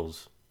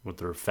Michaels with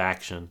their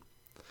faction.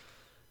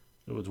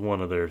 It was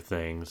one of their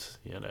things.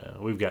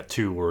 We've got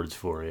two words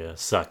for you: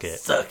 suck it,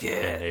 Suck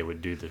it. and they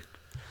would do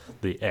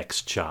the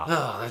X chop.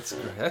 Oh, that's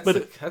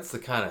great. That's the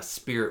kind of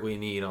spirit we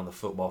need on the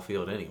football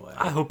field anyway.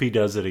 I hope he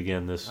does it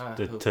again I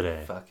hope today.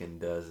 he fucking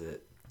does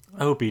it.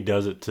 I hope he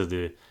does it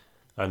to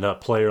a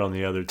nut player on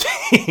the other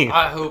team.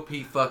 I hope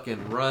he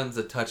fucking runs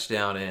a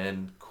touchdown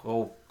in,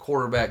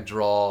 quarterback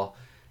draw,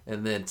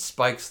 and then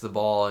spikes the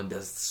ball and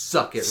does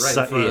suck it right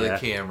in front of the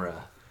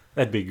camera.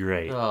 That'd be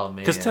great. Oh,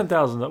 man. Because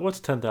what's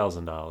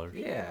 $10,000?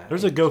 Yeah.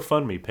 There's a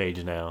GoFundMe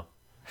page now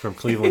from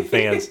Cleveland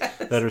fans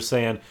that are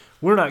saying,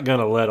 we're not going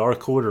to let our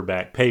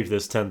quarterback pay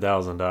this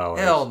 $10,000.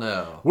 Hell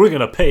no. We're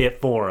going to pay it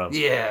for him.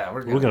 Yeah,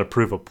 We're going to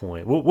prove a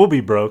point. We'll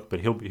be broke,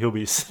 but he'll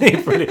be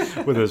safe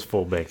with his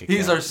full bank account.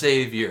 He's our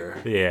savior.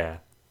 Yeah.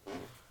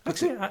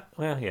 Actually,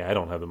 I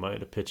don't have the money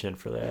to pitch in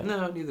for that.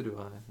 No, neither do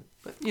I.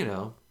 But,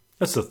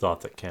 That's the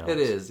thought that counts. it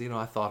is.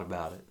 I thought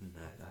about it, and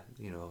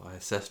I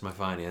assessed my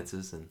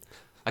finances, and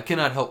I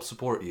cannot help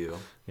support you.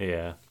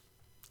 Yeah.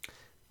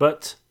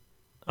 But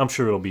I'm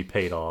sure it'll be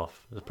paid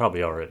off. It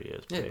probably already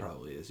is paid. It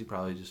probably is. He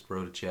probably just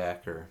wrote a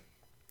check or...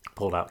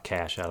 Pulled out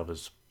cash out of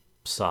his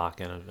sock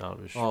and a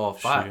Oh,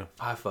 shoe.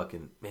 if I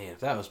fucking man, if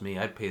that was me,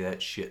 I'd pay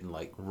that shit in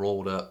like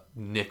rolled up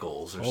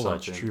nickels or Oh,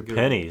 that's something. true. Good.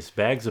 Pennies,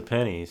 bags of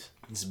pennies.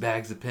 It's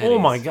bags of pennies. Oh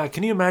my God!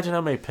 Can you imagine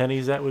how many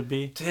pennies that would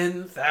be?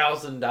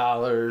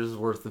 $10,000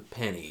 worth of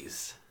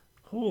pennies.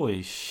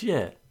 Holy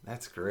shit!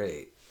 That's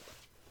great.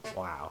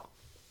 Wow.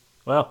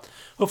 Well,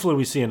 hopefully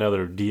we see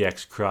another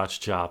DX crotch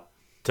chop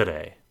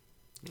today.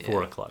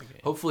 4 o'clock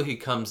game. Hopefully he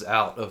comes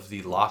out of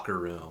the locker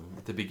room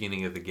at the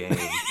beginning of the game.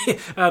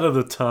 Out of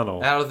the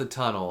tunnel. Out of the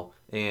tunnel,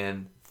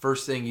 and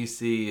first thing you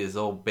see is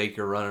old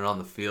Baker running on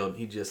the field.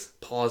 He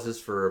just pauses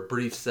for a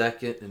brief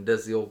second and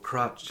does the old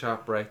crotch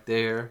chop right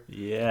there.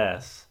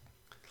 Yes.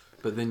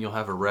 But then you'll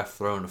have a ref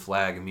throwing a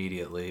flag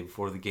immediately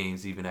before the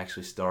game's even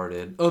actually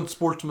started.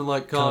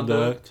 Unsportsmanlike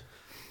conduct.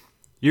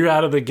 You're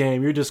out of the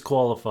game. You're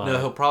disqualified. No,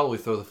 he'll probably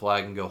throw the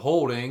flag and go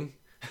holding.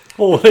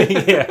 Holding,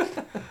 yeah.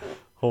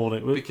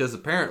 Holding. Because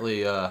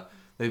apparently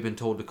they've been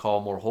told to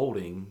call more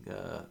holding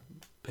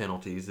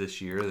penalties this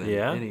year than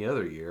any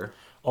other year.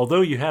 Although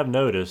you have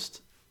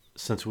noticed,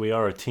 since we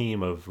are a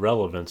team of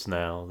relevance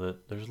now,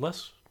 that there's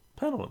less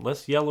penalty,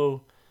 less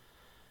yellow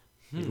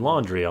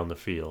laundry on the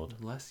field.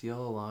 Less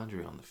yellow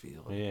laundry on the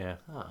field. Yeah.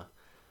 Huh.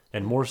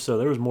 And more so,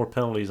 there was more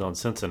penalties on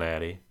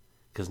Cincinnati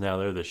because now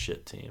they're the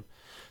shit team.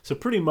 So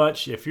pretty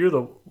much, if you're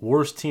the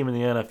worst team in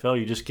the NFL,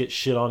 you just get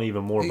shit on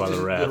even more by the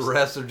refs. The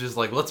refs are just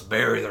like, let's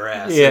bury their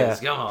asses. Yeah.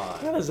 Come on.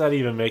 How does that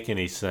even make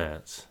any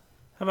sense?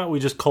 How about we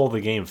just call the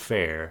game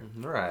fair?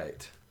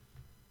 Right.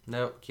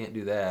 Nope, can't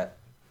do that.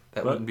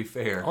 That wouldn't be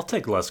fair. I'll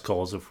take less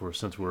calls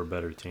since we're a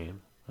better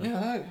team.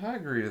 Yeah, I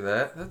agree to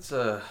that. That's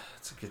a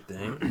good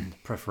thing.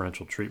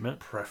 Preferential treatment.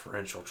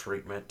 Preferential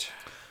treatment.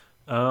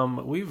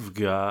 We've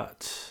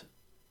got.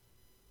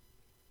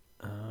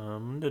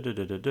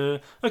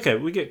 Okay,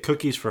 we get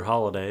cookies for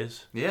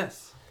holidays.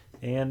 Yes.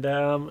 And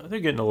they're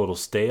getting a little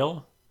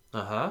stale.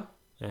 Uh-huh.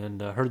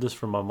 And I heard this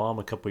from my mom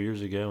a couple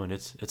years ago, and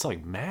it's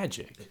like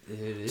magic.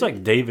 It's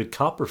like David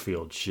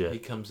Copperfield shit. He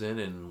comes in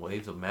and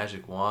waves a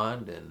magic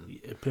wand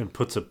and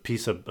puts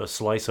a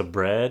slice of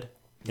bread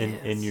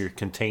in your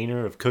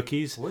container of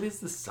cookies. What is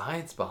the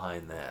science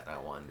behind that, I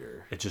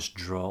wonder? It just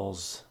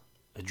draws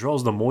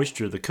the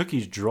moisture. The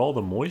cookies draw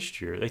the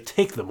moisture. They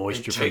take the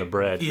moisture from the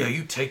bread. Yeah,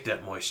 you take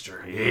that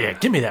moisture. Yeah,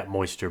 give me that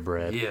moisture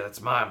bread. Yeah,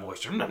 that's my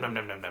moisture. Nom, nom,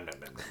 nom, nom, nom, nom,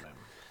 nom, nom.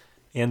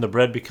 And the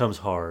bread becomes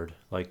hard.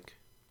 Like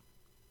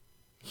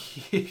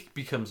it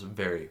becomes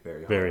very,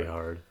 very hard. Very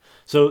hard.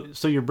 So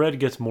your bread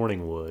gets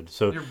morning wood.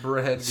 So your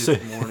bread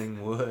gets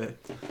morning wood.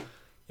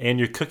 And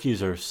your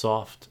cookies are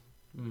soft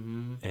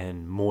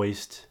and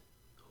moist.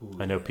 Ooh,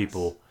 I know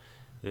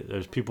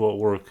there's people at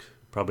work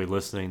probably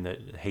listening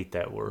that hate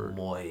that word.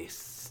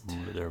 Moist.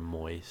 They're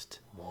moist.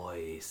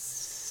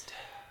 Moist.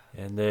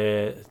 And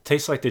they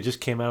taste like they just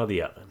came out of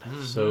the oven.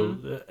 Mm-hmm.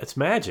 So it's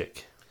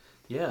magic.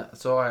 Yeah,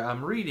 so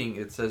I'm reading,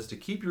 it says to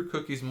keep your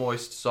cookies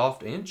moist,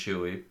 soft, and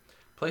chewy,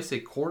 place a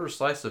quarter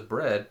slice of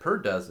bread per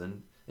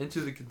dozen into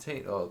the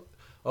container.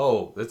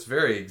 Oh, that's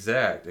very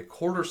exact. A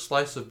quarter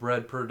slice of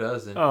bread per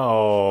dozen.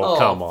 Oh,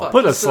 come on.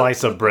 Put a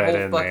slice of bread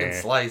in there. Fucking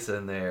slice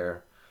in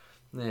there.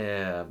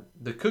 Yeah.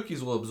 The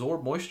cookies will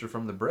absorb moisture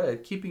from the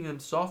bread, keeping them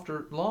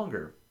softer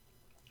longer.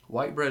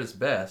 White bread is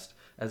best,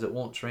 as it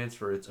won't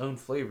transfer its own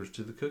flavors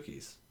to the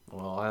cookies.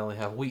 Well, I only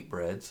have wheat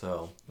bread,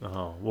 so...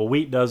 Oh, well,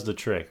 wheat does the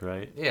trick,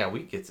 right? Yeah,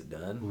 wheat gets it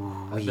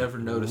done. I've never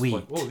noticed,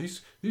 like, oh,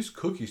 these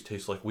cookies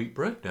taste like wheat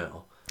bread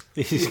now.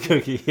 These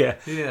cookies, yeah.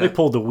 They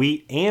pulled the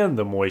wheat and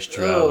the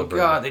moisture out of the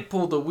bread. Oh, God, they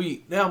pulled the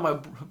wheat. Now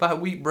my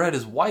wheat bread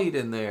is white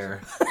in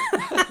there.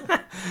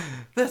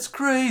 That's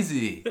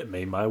crazy. It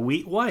made my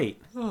wheat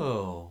white.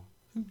 Oh,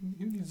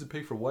 who needs to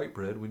pay for white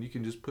bread when you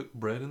can just put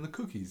bread in the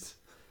cookies?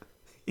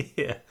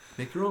 Yeah.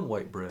 Make your own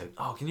white bread.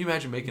 Oh, can you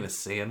imagine making a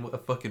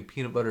fucking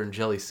peanut butter and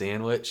jelly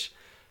sandwich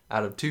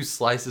out of 2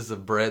 slices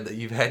of bread that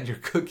you've had in your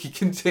cookie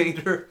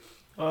container?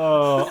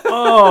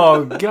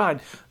 Oh, God.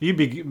 You'd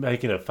be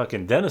making a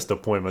fucking dentist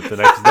appointment the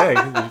next day.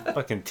 Your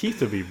fucking teeth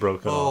would be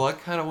broken off. Oh, I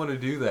kind of want to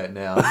do that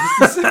now.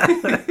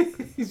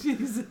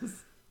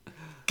 Jesus.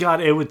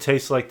 God, it would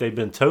taste like they've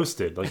been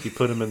toasted. Like you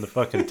put them in the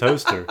fucking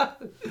toaster.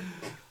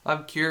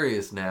 I'm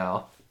curious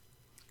now.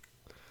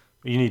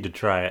 You need to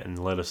try it and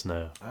let us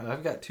know.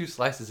 I've got 2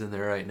 slices in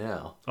there right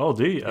now. Oh,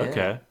 do you?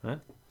 Yeah.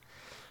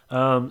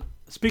 Okay.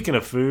 Speaking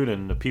of food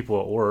and the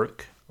people at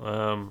work,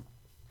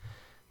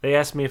 they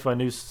asked me if I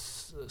knew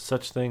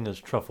such thing as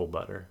truffle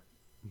butter.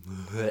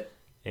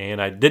 And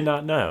I did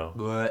not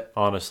know,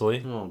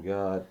 honestly. Oh,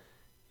 God.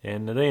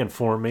 And they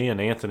informed me,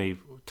 and Anthony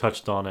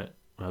touched on it.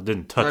 Well,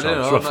 didn't touch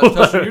on truffle I'm not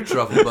butter. touching your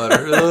truffle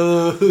butter.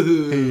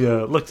 He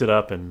looked it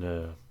up,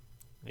 and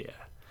yeah.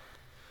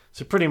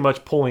 So pretty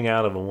much pulling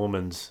out of a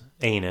woman's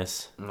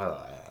anus,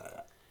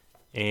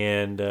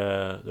 and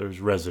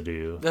there's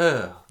residue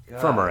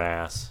from her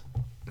ass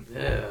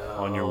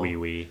on your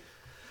wee-wee.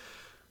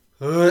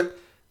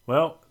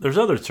 Well, there's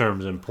other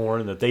terms in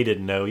porn that they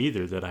didn't know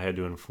either that I had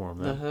to inform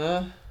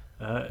them.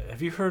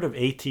 Have you heard of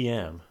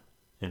ATM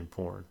in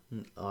porn?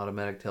 An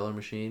automatic teller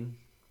machine?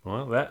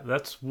 Well,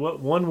 that's what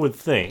one would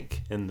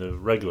think in the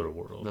regular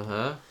world.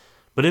 Uh-huh.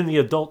 But in the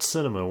adult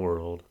cinema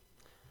world,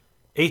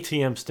 ATM?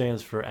 ATM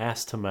stands for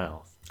ass to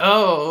mouth.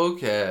 Oh,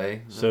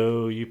 okay.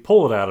 So you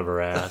pull it out of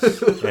her ass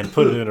and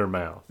put it in her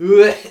mouth.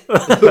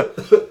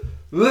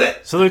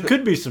 So there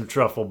could be some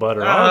truffle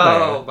butter on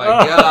there. Oh my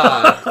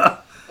god.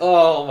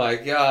 Oh my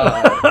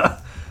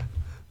god.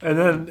 And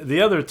then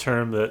the other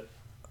term that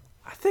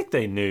I think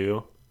they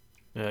knew,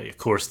 of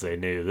course they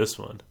knew this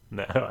one.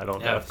 No, I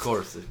don't Yeah, know. of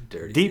course, the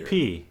dirty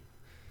DP,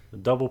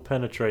 double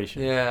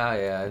penetration. Yeah,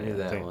 I knew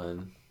that think-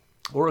 one.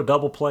 Or a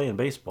double play in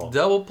baseball.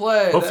 Double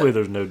play. Hopefully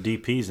there's no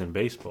DPs in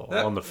baseball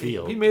on the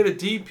field. He made a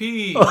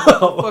DP. What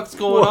the fuck's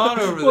going on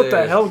over there? What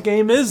the hell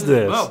game is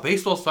this? Well,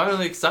 baseball's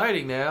finally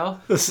exciting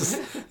now. This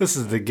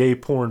is the gay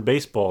porn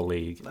baseball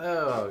league.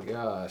 Oh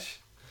gosh.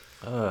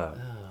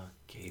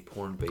 Gay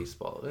porn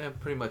baseball. Yeah,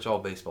 pretty much all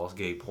baseball's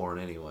gay porn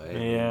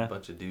anyway. Yeah. A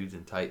bunch of dudes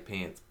in tight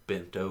pants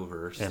bent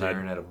over, And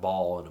staring at a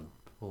ball and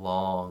a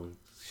long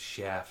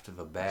shaft of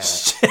a bat.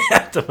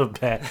 Shaft of a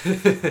bat.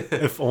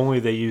 If only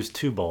they used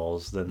two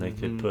balls, then they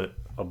could put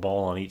a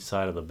ball on each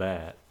side of the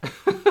bat.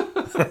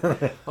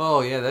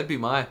 Oh yeah, that'd be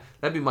my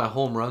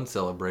home run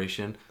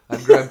celebration.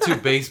 I'd grab two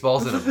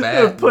baseballs and a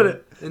bat, Put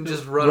it- and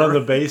just run Run the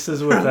around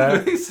bases with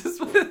that. bases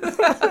with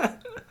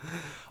that.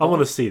 I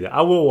want to see that.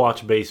 I will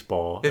watch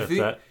baseball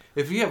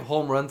If you have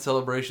home run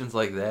celebrations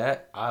like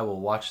that, I will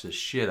watch the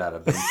shit out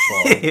of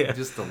baseball Yeah.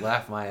 just to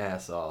laugh my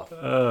ass off.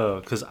 Oh,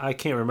 because I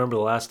can't remember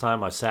the last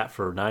time I sat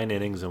for 9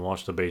 innings and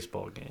watched a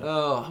baseball game.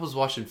 Oh, I was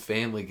watching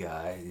Family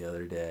Guy the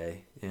other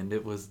day, and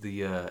it was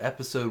the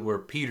episode where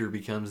Peter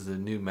becomes the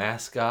new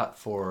mascot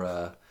for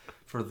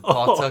the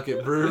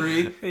Pawtucket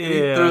Brewery. And he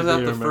Yeah, throws I out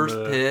do the remember first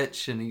that.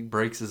 pitch, and he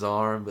breaks his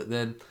arm. But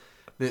then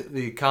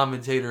the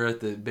commentator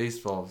at the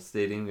baseball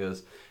stadium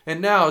goes, "And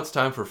now it's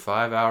time for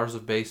 5 hours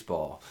of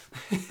baseball."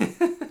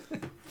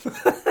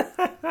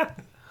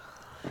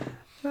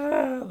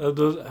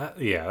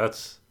 Yeah,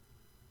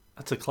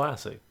 that's a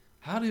classic.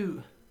 How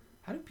do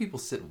people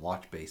sit and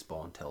watch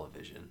baseball on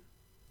television?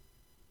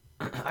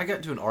 I got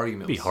into an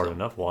argument. It'd be with hard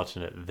enough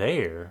watching it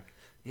there.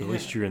 Yeah. At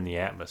least you're in the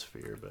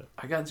atmosphere. But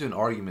I got into an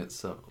argument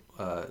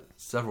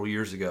several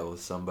years ago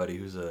with somebody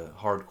who's a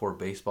hardcore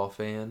baseball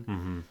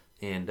fan,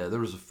 and there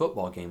was a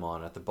football game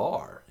on at the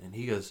bar, and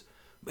he goes,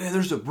 "Man,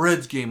 there's a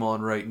Reds game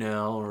on right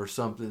now, or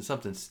something.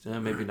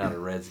 Maybe not a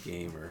Reds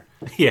game, or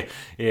yeah,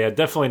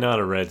 definitely not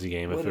a Reds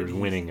game What if did there's he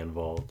winning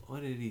involved.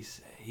 what did he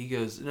say?" He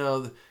goes,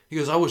 "No." He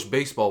goes, "I wish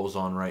baseball was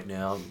on right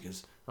now."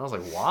 Because I was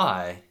like,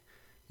 "Why?"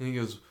 And he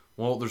goes,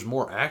 "Well, there's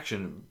more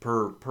action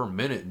per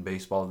minute in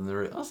baseball than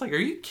there is." I was like, "Are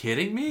you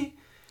kidding me?"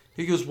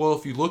 He goes, "Well,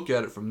 if you look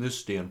at it from this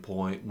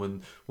standpoint,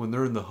 when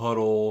they're in the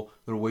huddle,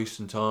 they're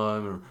wasting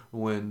time, or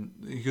when,"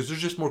 he goes, "there's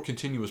just more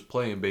continuous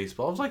play in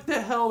baseball." I was like,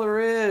 "The hell there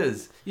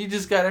is! You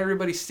just got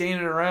everybody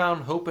standing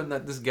around hoping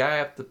that this guy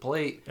up the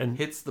plate And-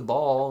 hits the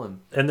ball."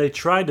 And they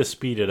tried to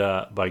speed it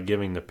up by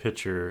giving the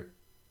pitcher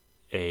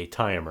a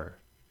timer.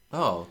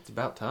 Oh, it's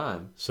about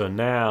time. So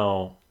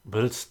now,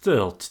 but it's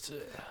still.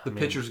 The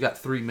pitcher's got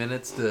 3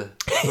 minutes to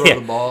throw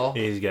the ball.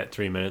 He's got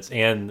 3 minutes.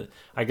 And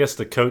I guess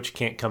the coach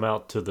can't come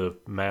out to the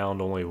mound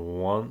only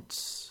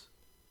once.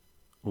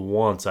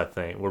 Once, I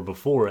think. Where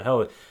before,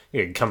 hell,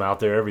 he could come out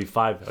there every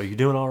 5. "Are you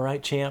doing all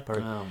right, champ? Oh,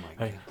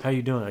 my God. How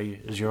you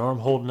doing? Is your arm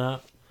holding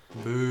up?"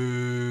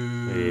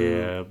 Boo.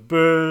 Yeah,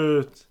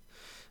 but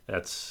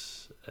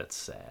that's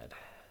sad.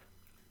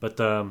 But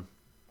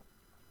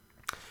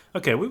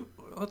okay,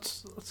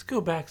 let's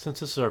go back since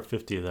this is our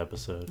 50th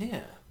episode.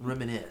 Yeah,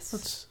 reminisce.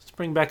 Let's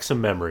bring back some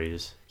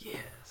memories.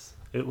 Yes.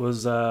 It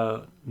was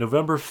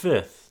November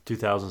 5th,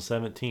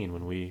 2017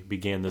 when we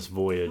began this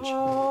voyage.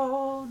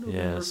 Oh, November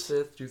Yes.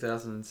 5th,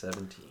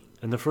 2017.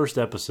 And the first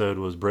episode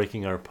was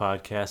breaking our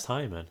podcast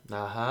hymen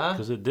Uh-huh.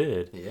 because it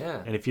did.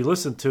 Yeah. And if you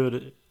listen to it,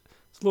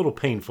 it's a little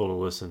painful to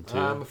listen to.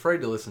 I'm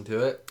afraid to listen to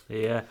it.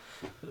 Yeah,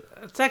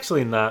 it's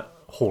actually not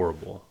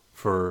horrible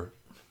for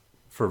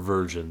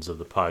virgins of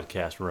the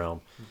podcast realm.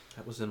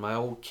 That was in my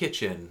old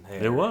kitchen.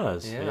 There. It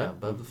was, Yeah, yeah.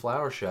 above the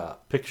flower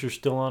shop. Picture's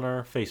still on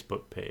our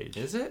Facebook page.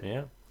 Is it?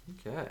 Yeah.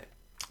 Okay.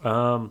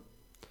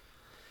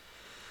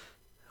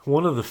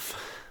 One of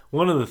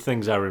the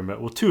things I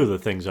remember. Well, two of the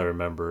things I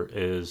remember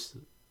is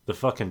the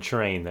fucking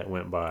train that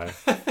went by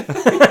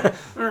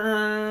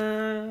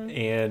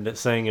and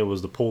saying it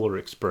was the Polar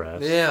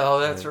Express. Yeah, oh,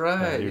 that's I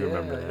right. do Yeah,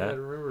 remember yeah, that. I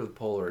remember the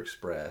Polar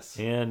Express.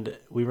 And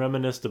we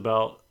reminisced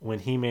about when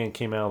He-Man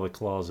came out of the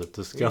closet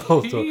to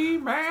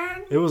Skeletor.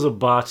 Man. It was a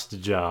botched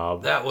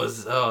job. That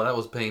was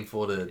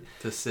painful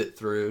to sit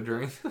through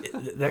during.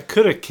 That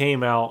could have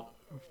came out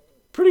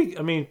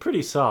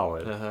pretty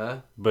solid. Uh-huh.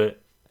 But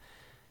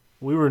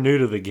we were new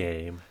to the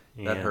game.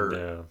 That and,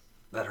 hurt.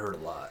 That hurt a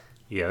lot.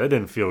 Yeah, that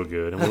didn't feel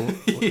good. And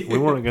we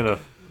weren't going to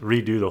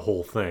redo the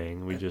whole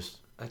thing. We just...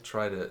 I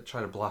try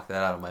to block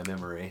that out of my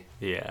memory.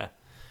 Yeah.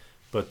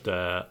 But,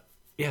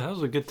 yeah, that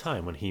was a good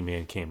time when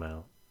He-Man came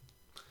out.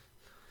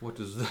 What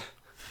does that?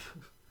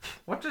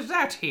 What does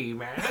that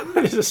He-Man?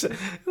 It's just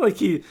like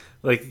him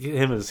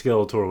and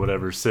Skeletor or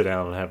whatever sit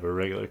down and have a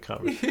regular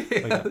conversation.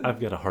 Yeah. Like, I've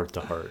got a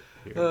heart-to-heart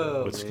here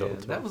Oh with man,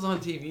 Skeletor. that was on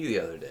TV the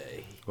other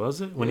day.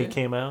 Was it? When he Yeah.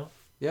 came out?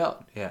 Yeah,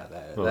 yeah,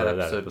 that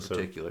episode in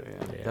particular.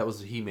 Yeah. That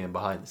was He-Man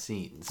behind the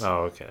scenes.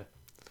 Oh, okay.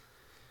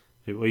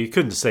 Well, you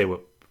couldn't say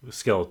what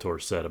Skeletor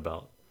said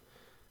about.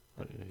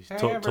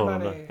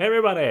 Everybody.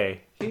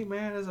 Everybody,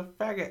 He-Man is a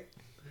faggot.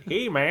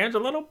 He-Man's a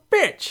little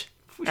bitch.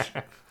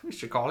 We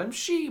should call him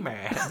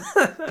She-Man.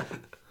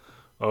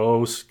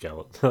 Oh,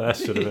 Skeletor. That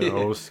should have been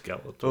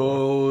Skeletor.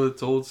 Oh,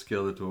 it's old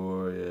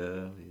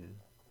Skeletor. Yeah.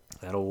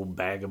 That old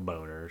bag of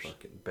boners.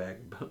 Fucking bag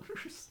of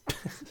boners.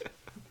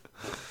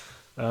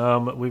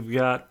 We've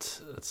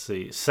got, let's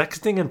see,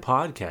 sexting and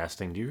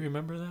podcasting. Do you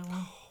remember that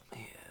one? Oh,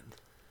 man.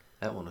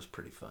 That one was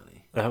pretty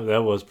funny.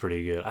 That was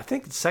pretty good. I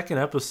think the second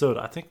episode,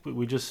 I think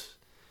we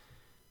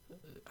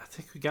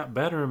got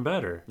better and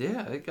better.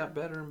 Yeah, it got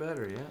better and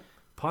better, yeah.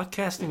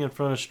 Podcasting in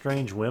front of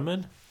strange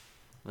women.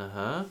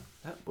 Uh-huh.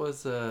 That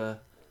was, it's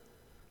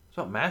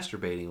about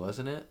masturbating,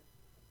 wasn't it?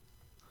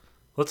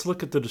 Let's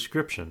look at the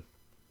description.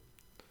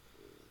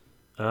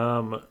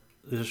 The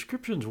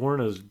descriptions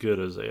weren't as good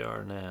as they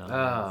are now.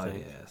 Oh,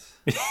 yes.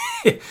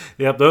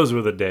 Yep, those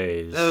were the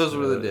days. Those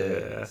were the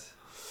days.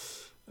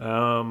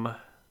 Yeah.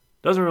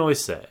 Doesn't really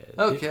say.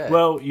 Okay.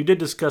 Well, you did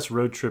discuss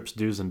road trips,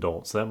 do's and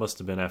don'ts. That must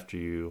have been after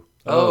you.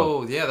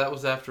 Oh, yeah, that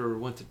was after we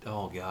went to.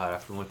 Oh God,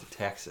 after we went to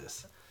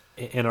Texas.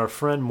 And our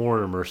friend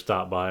Mortimer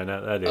stopped by, and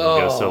that didn't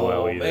go so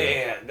well either. Oh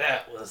man,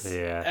 that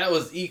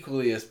was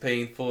equally as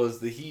painful as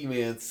the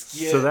He-Man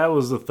skit. So that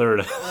was the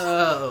third.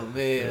 Oh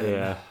man.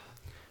 Yeah.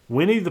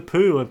 Winnie the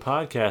Pooh and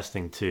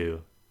podcasting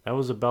too. That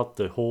was about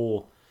the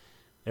whole.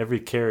 Every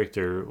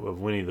character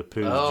of Winnie the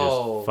Pooh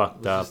just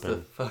fucked up. Just the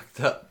fucked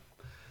up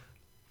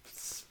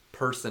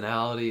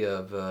personality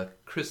of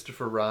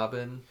Christopher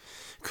Robin.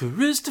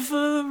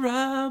 Christopher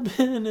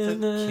Robin.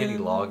 And Kenny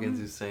Loggins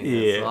who sang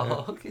that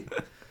song.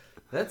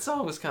 That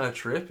song was kind of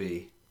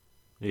trippy.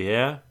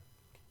 Yeah.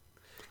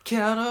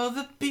 Count all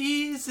the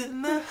bees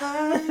in the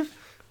hive.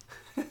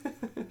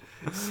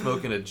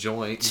 Smoking a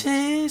joint.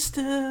 Chase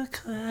the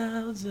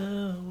clouds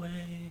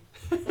away.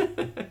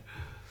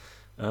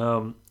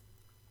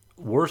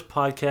 Worst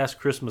podcast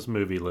Christmas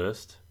movie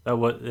list.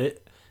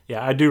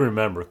 Yeah, I do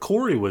remember.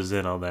 Corey was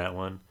in on that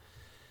one.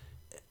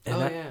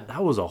 And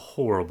that was a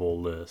horrible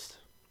list.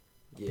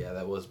 Yeah,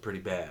 that was pretty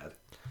bad.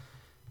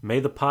 May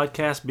the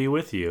podcast be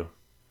with you.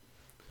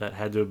 That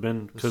had to have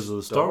been because of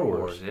the Star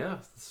Wars. Yeah,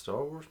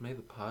 Star Wars. May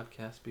the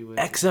podcast be with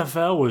you.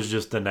 XFL was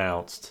just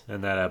announced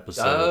in that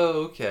episode.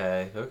 Oh,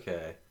 okay.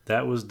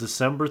 That was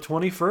December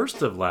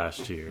 21st of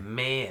last year.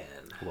 Man.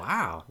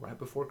 Wow. Right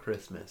before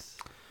Christmas.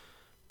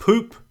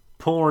 Poop,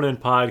 porn,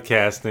 and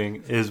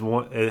podcasting is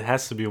one. It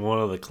has to be one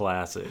of the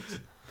classics.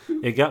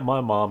 It got my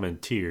mom in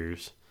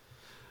tears.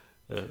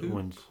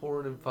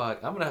 Porn and pod.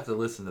 I'm gonna have to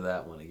listen to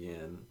that one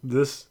again.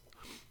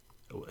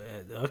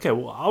 Okay,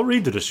 well, I'll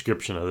read the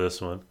description of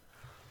this one.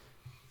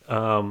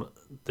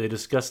 They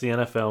discuss the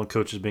NFL and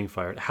coaches being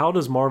fired. How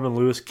does Marvin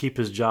Lewis keep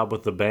his job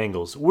with the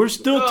Bengals? We're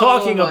still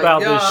talking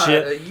about this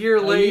shit. A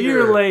year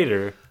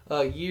later.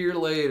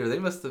 They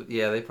must have.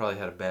 Yeah, they probably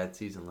had a bad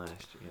season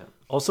last year. Yeah.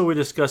 Also, we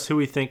discussed who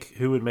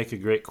would make a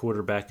great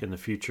quarterback in the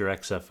future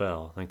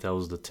XFL. I think that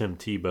was the Tim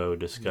Tebow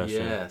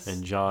discussion. Yes.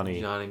 And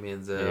Johnny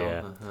Manziel.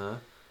 Yeah. Uh-huh.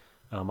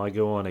 I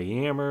go on a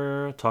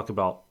yammer, talk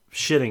about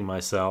shitting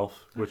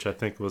myself, which I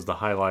think was the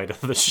highlight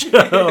of the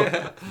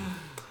show.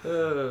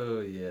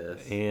 Oh, yes.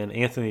 And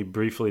Anthony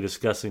briefly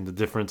discussing the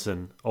difference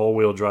in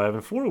all-wheel drive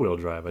and four-wheel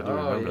drive. I do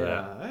remember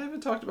that. I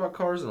haven't talked about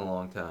cars in a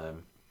long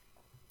time.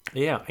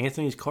 Yeah,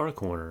 Anthony's Car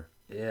Corner.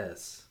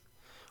 Yes.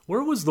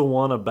 Where was the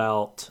one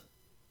about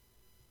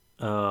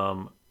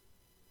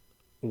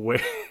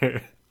where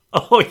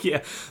oh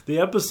yeah, the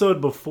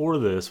episode before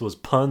this was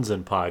puns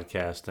and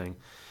podcasting.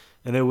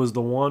 And it was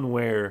the one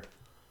where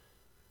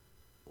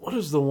what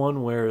is the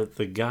one where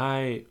the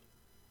guy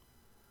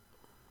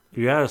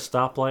you had a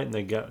stoplight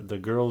and the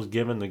girl's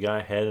giving the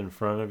guy head in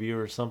front of you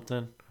or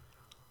something?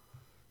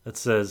 It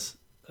says,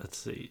 let's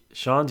see,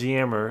 Sean's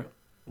yammer,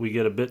 we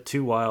get a bit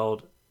too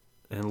wild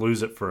and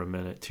lose it for a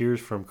minute. Tears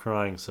from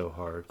crying so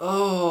hard.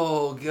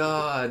 Oh,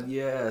 God,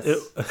 yes.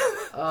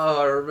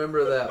 I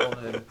remember that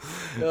one.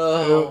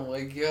 Oh,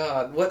 my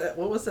God. What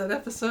was that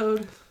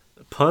episode?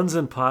 Puns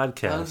and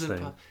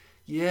podcasting.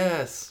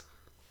 Yes.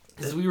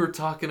 Because you were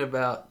talking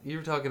about,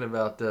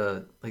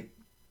 like,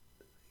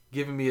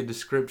 giving me a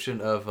description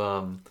of...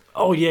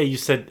 oh, yeah, you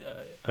said...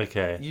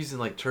 okay. Using,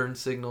 like, turn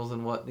signals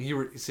and what...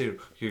 You're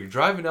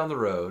driving down the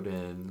road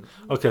and...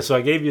 Okay, so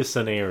I gave you a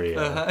scenario.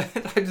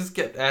 And I just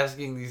kept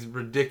asking these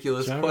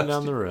ridiculous questions. Driving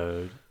down the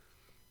road.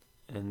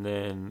 And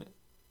then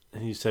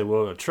you said,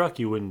 well, a truck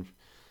you wouldn't...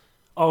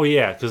 Oh,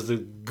 yeah, because the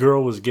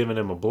girl was giving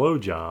him a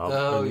blowjob.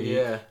 Oh, and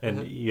yeah.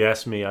 And you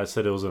asked me, I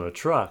said it was in a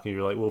truck. And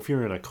you're like, well, if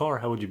you're in a car,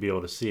 how would you be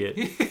able to see it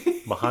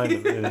behind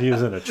him? And he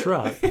was in a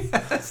truck.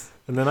 Yes.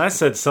 And then I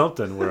said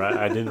something where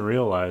I didn't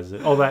realize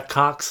it. Oh, that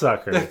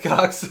cocksucker. That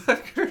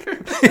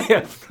cocksucker.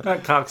 Yeah,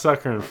 that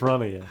cocksucker in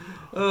front of you.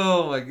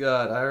 Oh, my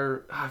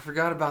God. I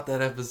forgot about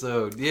that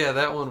episode. Yeah,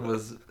 that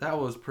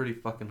was pretty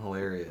fucking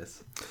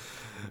hilarious.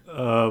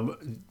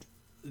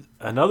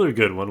 Another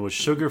good one was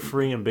Sugar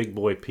Free and Big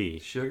Boy P.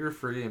 Sugar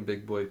Free and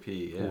Big Boy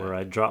P, yeah. Where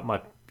I dropped my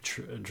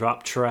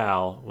dropped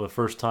trowel the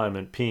first time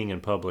in peeing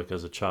in public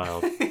as a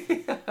child,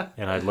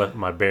 and I'd let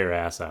my bare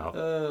ass out.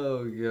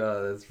 Oh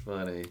god, that's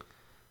funny.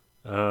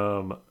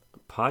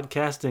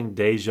 Podcasting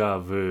deja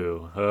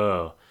vu.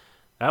 Oh,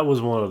 that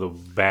was one of the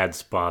bad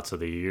spots of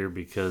the year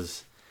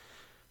because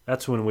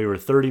that's when we were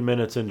 30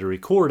 minutes into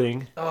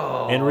recording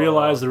and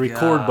realized the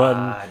record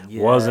button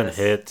wasn't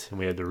hit, and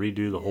we had to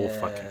redo the whole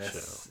fucking show.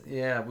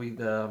 Yeah,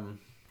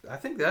 I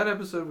think that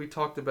episode we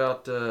talked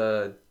about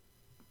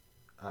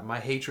my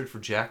hatred for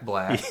Jack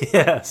Black.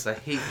 Yes. I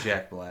hate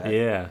Jack Black.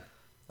 Yeah.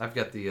 I've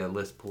got the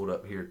list pulled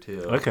up here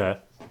too. Okay.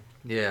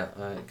 Yeah,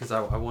 because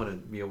I want to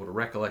be able to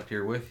recollect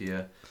here with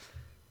you.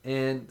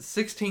 And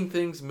 16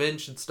 things men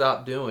should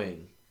stop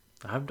doing.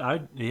 I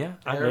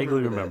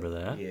vaguely remember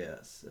that.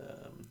 Yes.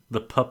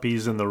 The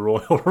puppies in the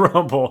Royal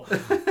Rumble.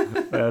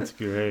 That's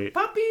great.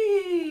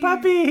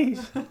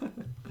 Puppies!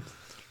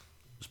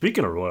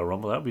 Speaking of Royal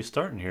Rumble, that'll be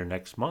starting here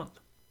next month.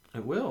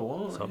 It will,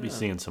 won't it? So I'll be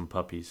seeing some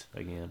puppies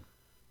again.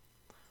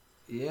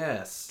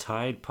 Yes.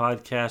 Tide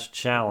Podcast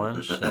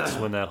Challenge. That's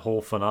when that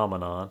whole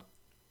phenomenon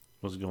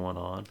was going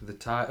on. The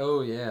Tide.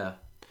 Oh, yeah.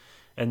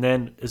 And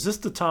then, is this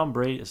the Tom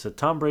Brady? It said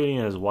Tom Brady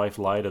and his wife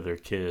lie to their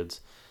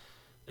kids.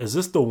 Is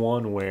this the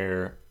one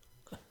where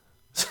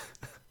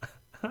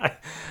I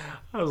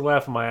was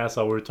laughing my ass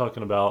off? We were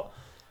talking about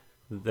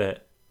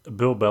that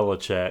Bill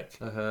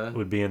Belichick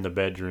would be in the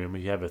bedroom.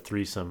 You have a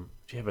threesome.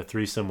 You have a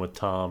threesome with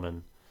Tom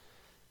and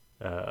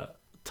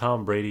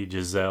Tom Brady,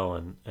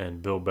 Giselle,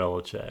 and Bill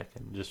Belichick,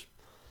 and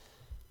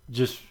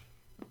just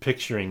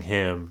picturing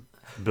him,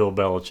 Bill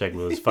Belichick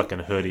with his fucking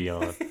hoodie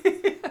on.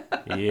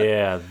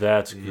 Yeah,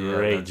 that's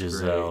great, that's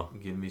Giselle.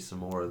 Great. Give me some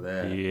more of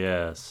that.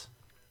 Yes.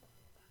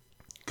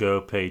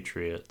 Go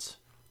Patriots.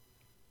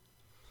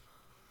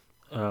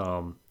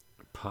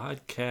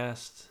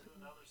 Podcast.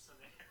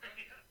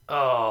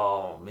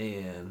 Oh,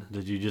 man.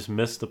 Did you just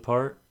miss the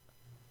part?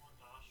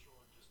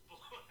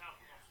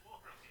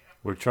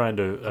 We're trying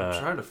to... I'm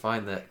trying to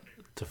find that.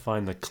 To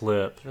find the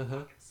clip.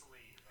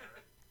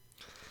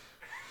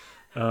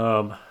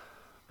 Let's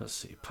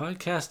see.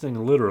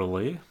 Podcasting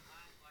literally.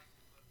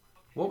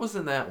 What was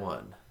in that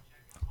one?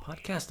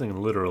 Podcasting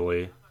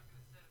literally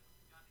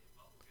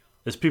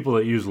is people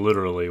that use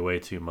literally way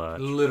too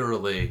much.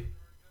 Literally.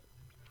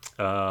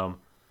 The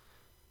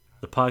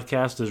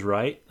podcast is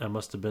right. That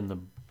must have been the...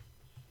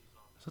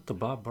 Is that the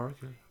Bob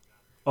Barker?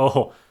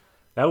 Oh,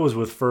 that was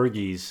with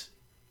Fergie's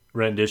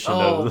rendition of...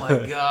 Oh,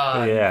 my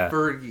God. Yeah.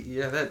 Fergie.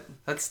 Yeah,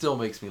 that still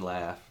makes me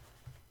laugh.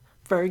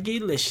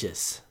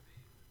 Fergie-licious.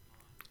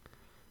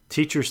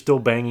 Teachers still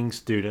banging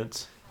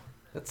students.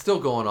 That's still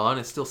going on.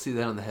 I still see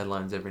that on the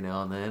headlines every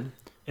now and then.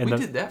 And we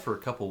did that for a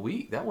couple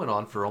weeks. That went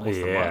on for almost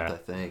a month, I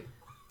think.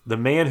 The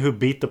man who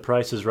beat the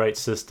Price is Right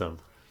system.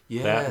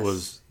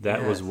 Yes.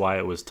 That was why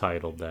it was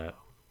titled that.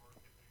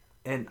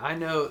 And I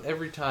know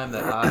every time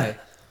that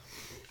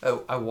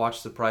I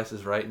watch The Price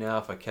is Right now,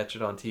 if I catch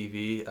it on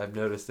TV, I've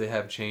noticed they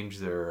have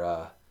changed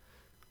their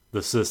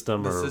the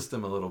system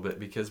a little bit,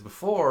 because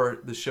before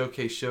the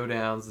Showcase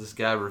Showdowns, this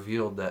guy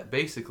revealed that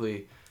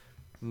basically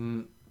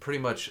pretty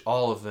much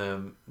all of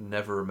them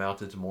never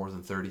amounted to more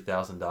than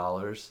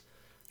 $30,000,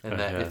 and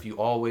that if you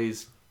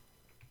always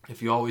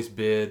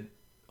bid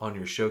on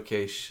your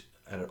Showcase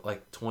at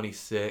like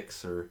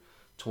 $26,000 or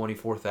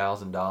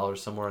 $24,000,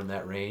 somewhere in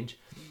that range,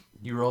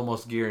 you were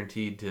almost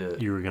guaranteed to...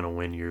 You were going to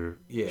win your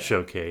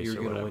Showcase. You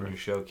were going to win your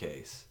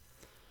Showcase.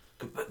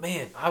 But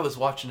man, I was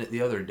watching it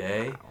the other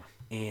day,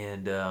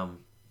 and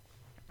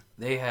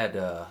they had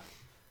the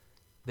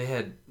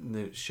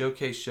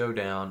Showcase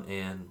Showdown,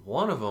 and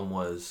one of them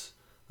was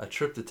a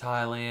trip to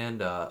Thailand,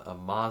 a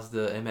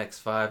Mazda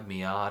MX-5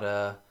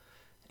 Miata,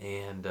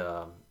 and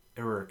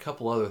there were a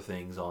couple other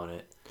things on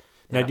it.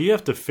 Now, do you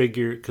have to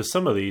figure, because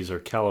some of these are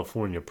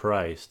California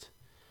priced,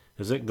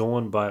 is it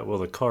going by, well,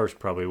 the cars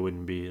probably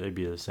wouldn't be, they'd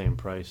be the same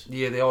price.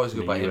 Yeah, they always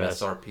go by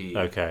MSRP.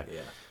 Okay.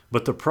 Yeah.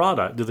 But the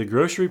product, do the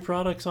grocery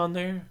products on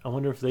there, I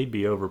wonder if they'd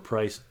be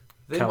overpriced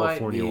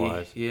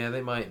California-wise. Yeah,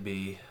 they might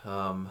be.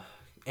 And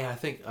I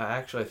think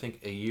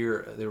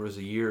there was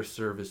a year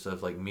service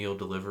of like meal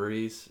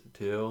deliveries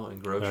too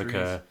and groceries.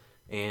 Okay.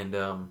 And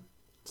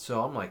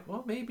so I'm like,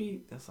 well,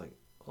 maybe this,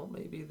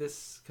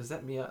 because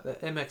that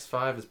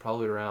MX-5 is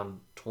probably around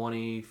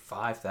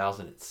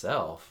 $25,000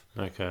 itself.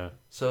 Okay.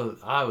 So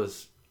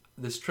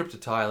this trip to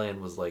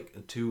Thailand was like a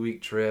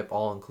 2-week trip,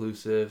 all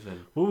inclusive,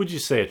 and what would you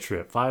say a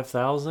trip?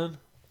 5,000?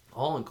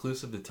 All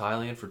inclusive to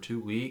Thailand for 2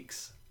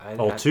 weeks.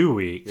 2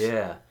 weeks.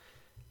 Yeah.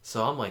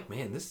 So I'm like,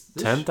 man, this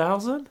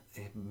 10,000?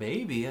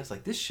 Maybe. I was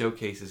like, this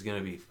Showcase is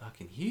gonna be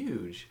fucking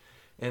huge.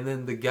 And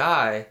then the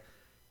guy,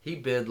 he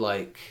bid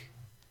like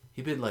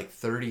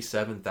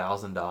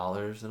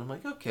 $37,000, and I'm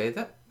like, okay,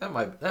 that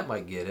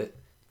might get it.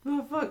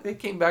 Oh, fuck! They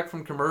came back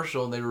from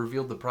commercial and they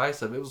revealed the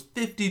price of it. It was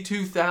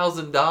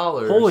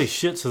 $52,000. Holy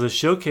shit! So the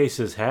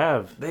showcases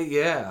have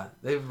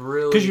they've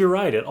really, because you're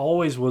right. It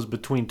always was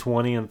between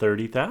 20 and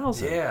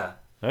 30,000. Yeah.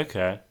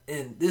 Okay.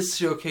 And this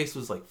Showcase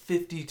was like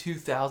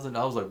 $52,000.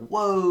 I was like,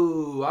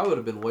 whoa! I would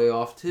have been way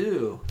off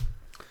too.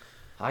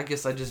 I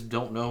guess I just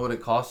don't know what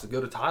it costs to go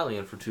to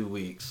Thailand for 2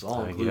 weeks,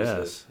 all inclusive.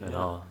 Guess, and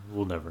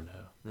we'll never know.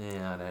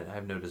 Yeah, and I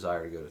have no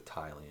desire to go to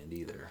Thailand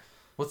either.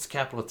 What's the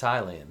capital of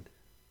Thailand?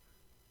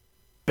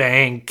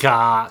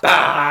 Bangkok.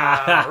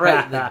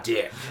 Right in the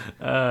dick.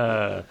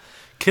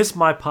 Kiss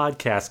My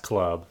Podcast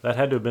Club. That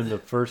had to have been the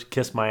first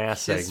Kiss My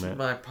Ass Kiss segment.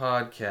 My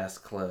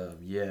Podcast Club,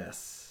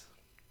 yes.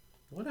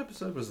 What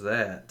episode was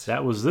that?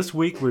 That was this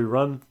week. We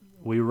run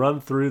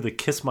through the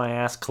Kiss My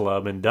Ass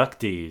Club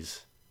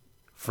inductees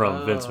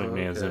from Vince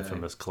McMahon's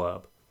infamous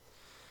club.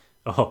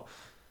 Oh,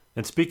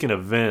 and speaking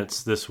of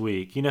Vince, this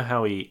week, you know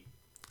how he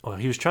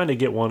was trying to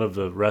get one of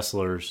the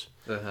wrestlers.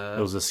 It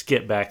was a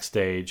skit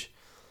backstage.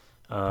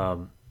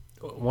 One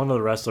of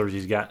the wrestlers,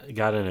 he's got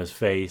in his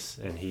face,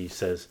 and he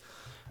says,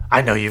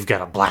 "I know you've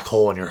got a black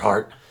hole in your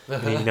heart."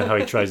 And you know how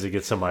he tries to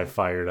get somebody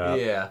fired up.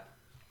 Yeah.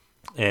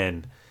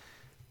 And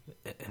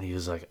he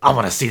was like, "I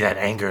want to see that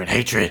anger and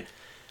hatred."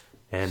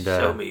 And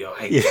show me your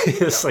hate. Yeah,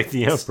 it's like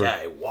the Emperor.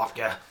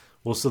 Skywalker.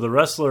 Well, so the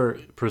wrestler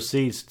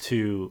Vince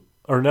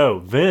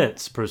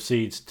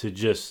proceeds to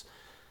just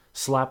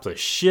slap the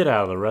shit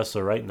out of the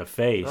wrestler right in the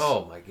face.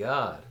 Oh my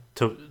God.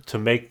 To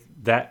make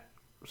that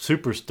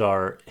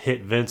superstar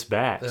hit Vince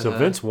back. So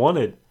Vince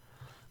wanted. I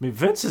mean,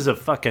 Vince is a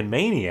fucking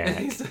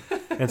maniac.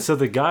 And so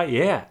the guy,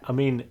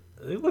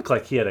 it looked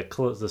like he had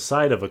the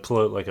side of a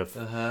cloak,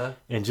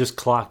 and just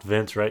clocked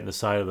Vince right in the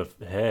side of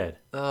the head.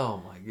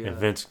 Oh my God. And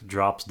Vince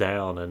drops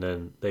down, and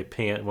then they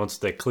pan once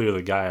they clear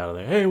the guy out of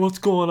there. Hey, what's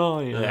going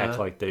on? You act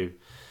like they.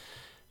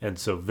 And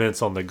so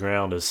Vince on the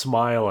ground is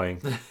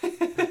smiling.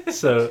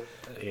 So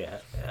yeah,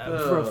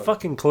 for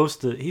fucking close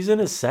to, he's in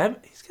his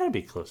 70s. He's got to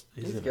be close.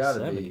 He's got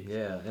to be,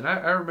 yeah. And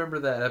I remember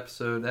that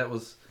episode. That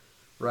was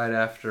right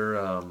after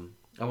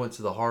I went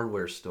to the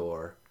hardware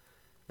store,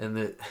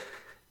 and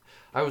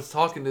I was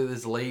talking to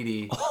this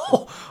lady.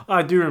 Oh,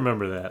 I do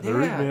remember that.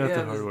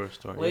 The hardware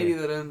store. Lady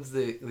that owns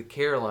the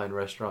Caroline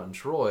restaurant in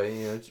Troy.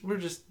 You know, we're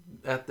just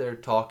out there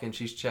talking.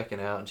 She's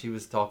checking out, and she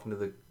was talking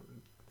to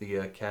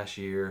the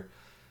cashier,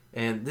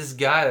 and this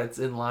guy that's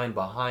in line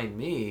behind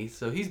me.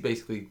 So he's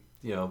basically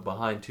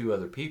behind two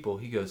other people.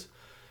 He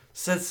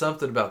said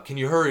something about, "Can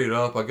you hurry it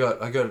up? I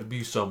got to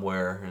be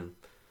somewhere."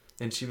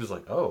 And she was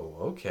like, "Oh,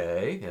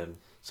 okay." And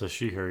so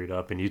she hurried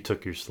up, and you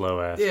took your slow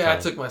ass. Yeah, time.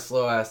 I took my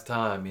slow ass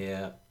time.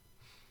 Yeah.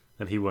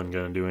 And he wasn't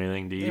going to do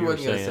anything to you. He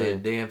wasn't going to say a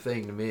damn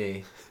thing to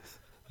me.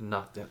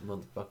 Knock that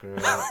motherfucker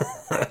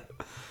out.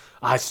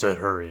 I said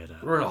hurry it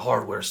up. We're in a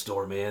hardware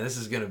store, man. This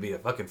is going to be a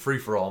fucking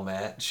free-for-all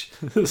match.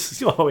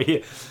 Oh, yeah.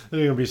 There's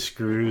going to be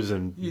screws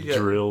and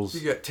drills.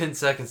 You got 10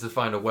 seconds to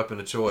find a weapon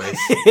of choice.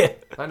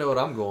 I know what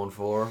I'm going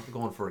for. I'm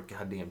going for a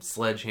goddamn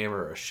sledgehammer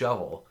or a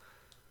shovel.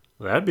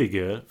 That'd be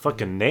good.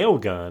 Fucking nail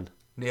gun.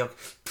 Nail.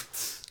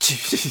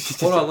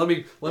 Hold on, let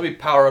me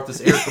power up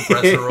this air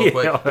compressor real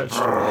quick.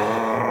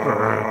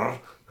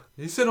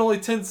 He said only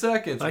 10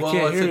 seconds. I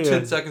said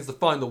 10 seconds to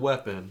find the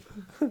weapon.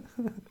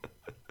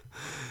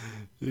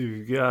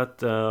 You've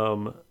got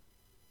our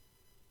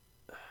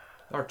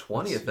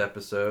 20th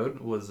episode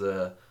was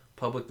a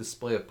public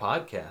display of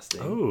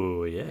podcasting.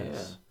 Oh, yes.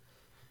 Yeah.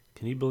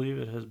 Can you believe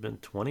it has been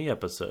 20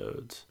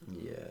 episodes?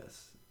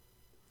 Yes.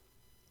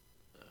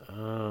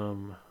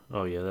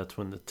 Oh, yeah, that's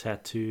when the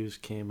tattoos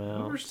came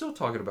out. We were still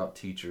talking about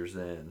teachers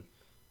then.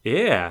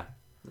 Yeah.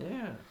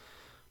 Yeah.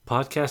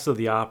 Podcast of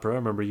the Opera. I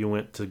remember you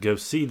went to go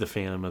see the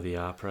Phantom of the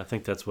Opera. I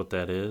think that's what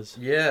that is.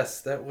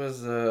 Yes, that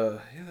was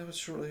that was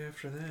shortly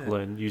after that.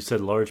 When you said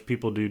large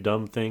people do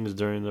dumb things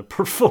during the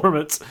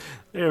performance.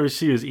 There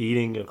she was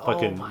eating a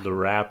fucking the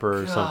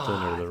wrapper or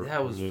something.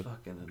 That was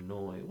fucking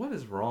annoying. What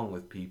is wrong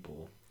with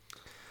people?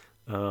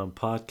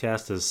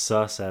 Podcast is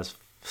sus as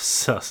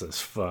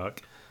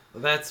fuck.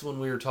 That's when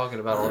we were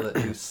talking about all that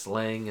new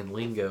slang and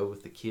lingo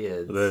with the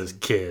kids. Those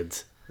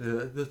kids.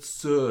 That's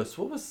sus.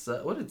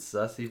 What did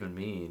sus even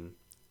mean?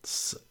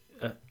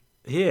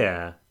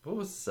 Yeah. What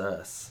was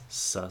sus?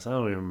 Sus. I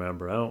don't even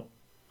remember. I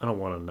don't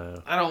want to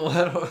know. I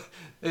don't.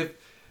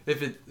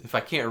 If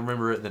I can't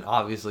remember it, then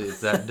obviously it's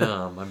that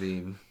dumb. I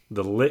mean,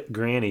 the Lit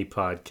Granny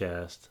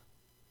podcast.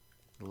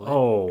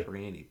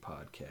 Granny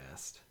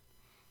podcast.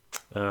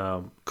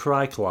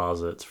 Cry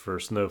closets for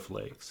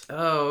snowflakes.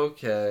 Oh,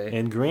 okay.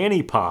 And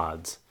granny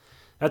pods.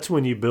 That's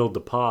when you build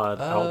the pod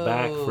out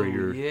back for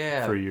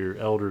your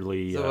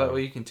elderly. So that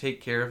way you can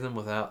take care of them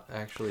without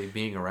actually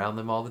being around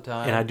them all the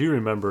time. And I do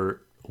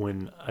remember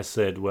when I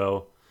said,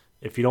 well,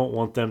 if you don't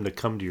want them to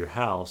come to your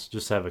house,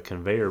 just have a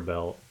conveyor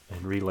belt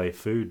and relay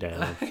food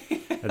down.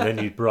 And then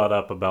you brought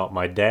up about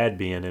my dad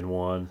being in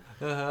one.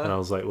 And I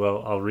was like,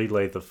 well, I'll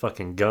relay the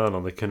fucking gun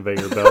on the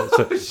conveyor belt.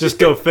 So just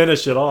go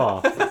finish it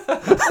off.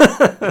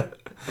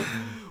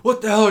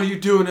 What the hell are you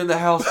doing in the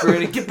house,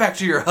 Granny? Get back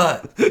to your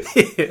hut.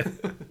 Yeah.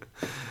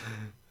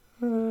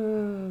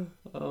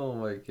 Oh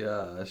my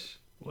gosh.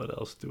 What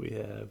else do we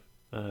have?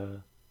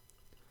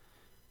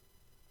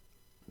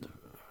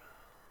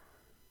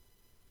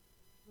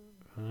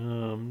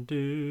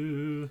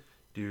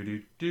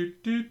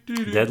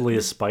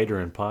 Deadliest spider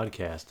in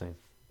podcasting.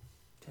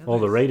 Well,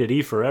 the rated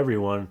E for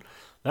everyone.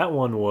 That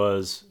one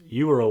was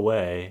You Were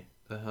Away.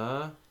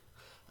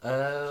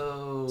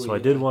 Oh, So I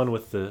did one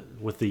with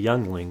the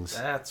younglings.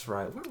 That's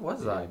right. Where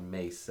was I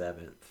May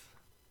 7th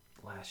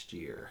last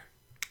year?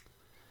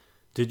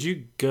 Did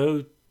you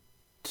go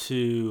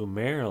to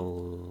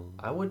Maryland?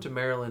 I went to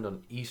Maryland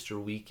on Easter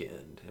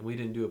weekend, and we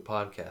didn't do a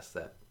podcast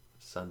that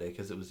Sunday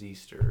because it was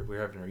Easter. We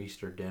were having our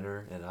Easter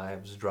dinner, and I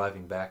was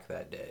driving back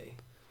that day.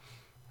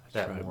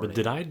 That right. morning. But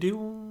did I do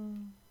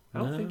one? I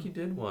don't think you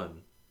did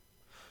one.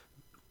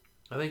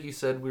 I think you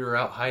said we were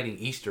out hiding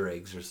Easter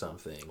eggs or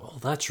something. Oh,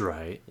 that's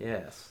right.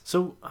 Yes.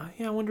 So, I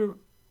wonder,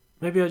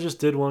 maybe I just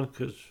did one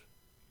because,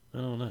 I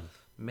don't know.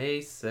 May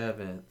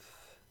 7th.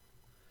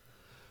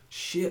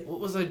 Shit, what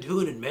was I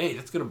doing in May?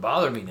 That's going to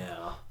bother me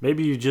now.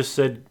 Maybe you just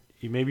said,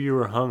 maybe you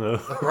were hungover.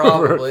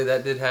 Probably.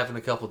 That did happen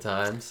a couple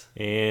times.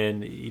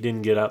 And you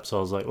didn't get up, so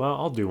I was like, well,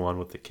 I'll do one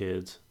with the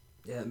kids.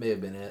 Yeah, that may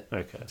have been it.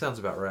 Okay. Sounds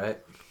about right.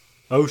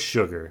 Oh,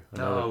 Sugar.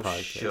 Another Oh,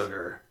 podcast.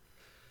 Sugar.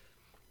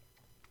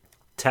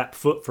 Tap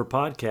Foot for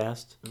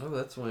Podcast. Oh,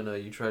 that's when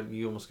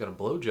you almost got a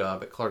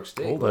blowjob at Clark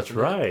State. Oh, that's wasn't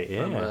it? right,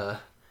 yeah.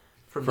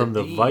 From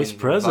the dean, vice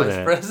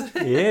president. Vice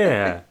president?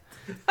 Yeah.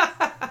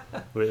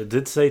 But it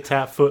did say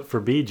Tap Foot for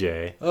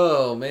BJ.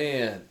 Oh,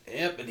 man.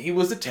 Yep, and he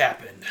was a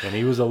tapping. And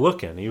he was a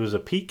looking. He was a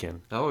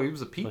peeking. Oh, he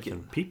was a peeking.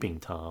 Looking, peeping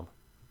Tom.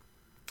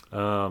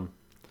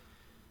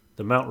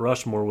 The Mount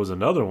Rushmore was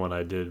another one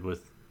I did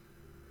with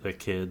the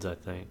kids, I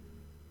think.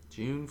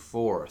 June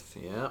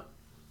 4th, yeah.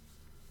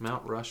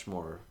 Mount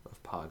Rushmore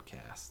of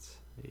podcasts.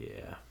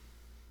 Yeah.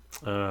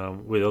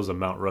 Wait, that was a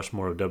Mount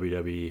Rushmore of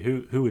WWE.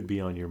 Who would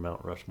be on your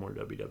Mount Rushmore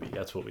WWE?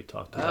 That's what we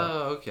talked about.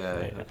 Oh,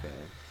 okay, Yeah.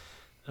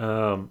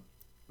 okay.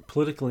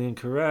 Politically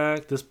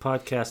incorrect. This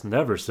podcast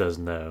never says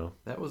no.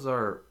 That was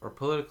our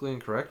politically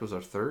incorrect was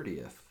our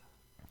 30th.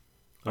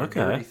 Our Okay.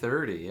 Dirty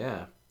 30,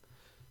 yeah.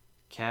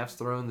 Cavs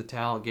throwing the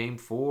towel at Game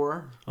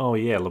 4. Oh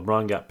yeah,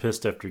 LeBron got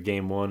pissed after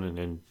Game 1 and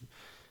then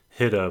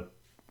hit a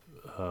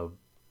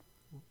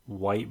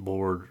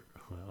whiteboard.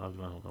 Well, I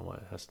don't know why.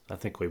 I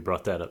think we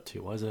brought that up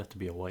too. Why does it have to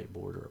be a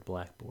whiteboard or a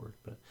blackboard?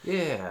 But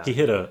Yeah. he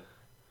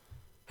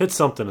hit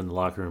something in the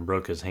locker room,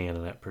 broke his hand,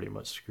 and that pretty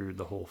much screwed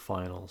the whole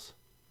finals.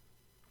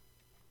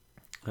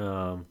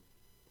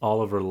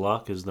 Oliver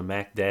Luck is the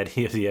Mac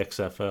Daddy of the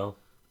XFL.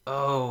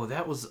 Oh,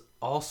 that was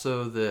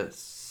also the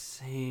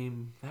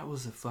same. That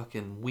was a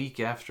fucking week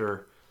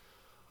after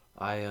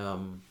I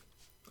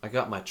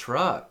got my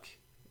truck,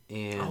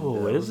 and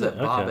Oh, it is was it? at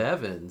Bob Okay.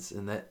 Evans,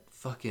 and that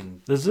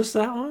fucking Is this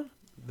that one?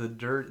 the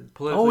dirt. Oh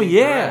politically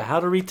yeah, incorrect. how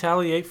to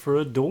retaliate for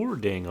a door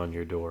ding on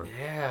your door.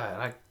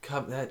 Yeah,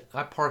 and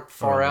I parked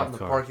far Oh, out my in the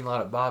car. parking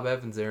lot at Bob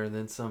Evans there, and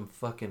then some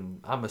fucking,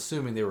 I'm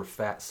assuming they were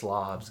fat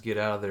slobs, get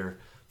out of their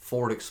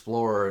Ford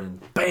Explorer and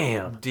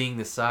Bam! ding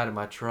the side of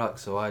my truck,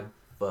 so I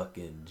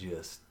fucking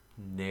just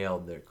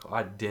nailed their car.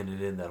 I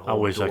dented in that whole I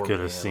wish I door could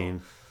have panel.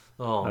 seen.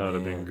 Oh, That would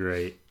have man. been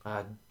great.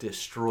 I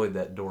destroyed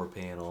that door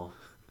panel.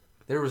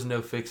 There was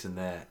no fixing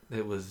that.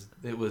 It was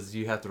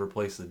you have to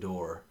replace the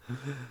door.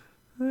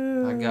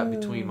 I got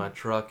between my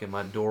truck and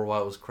my door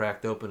while it was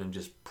cracked open and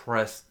just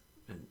pressed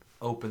and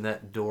opened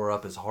that door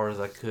up as hard as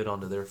I could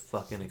onto their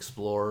fucking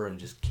Explorer and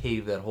just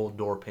caved that whole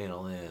door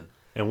panel in.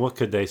 And what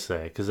could they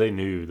say? Because they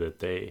knew that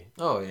they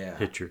Oh, yeah.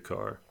 hit your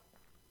car.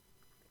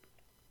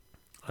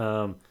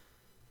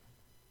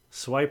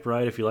 Swipe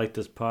right if you like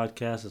this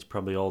podcast. It's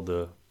probably all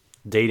the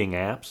dating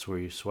apps where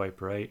you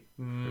swipe right.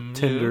 Or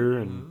Tinder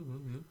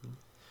and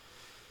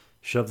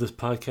shove this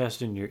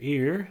podcast in your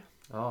ear.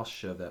 I'll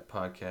shove that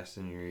podcast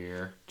in your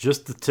ear.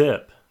 Just the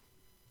tip.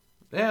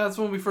 Yeah, that's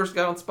when we first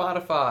got on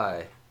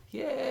Spotify.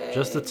 Yay!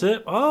 Just the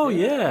tip? Oh,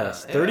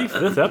 yes.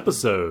 35th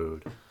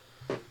episode.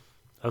 That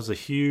was a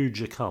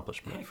huge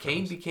accomplishment. Yeah, for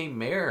Kane us. became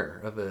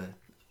mayor of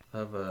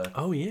a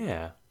Oh,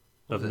 yeah.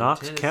 Of Was it Knox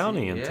Tennessee?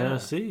 County in Yeah.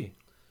 Tennessee.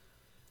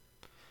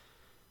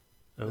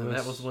 and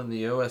that was when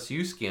the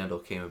OSU scandal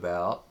came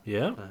about.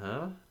 Yeah.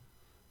 Uh-huh.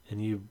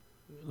 And you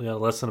got a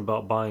lesson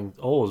about buying.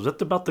 Oh, is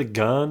that about the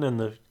gun in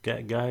the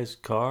guy's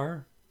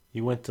car?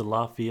 You went to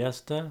La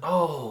Fiesta?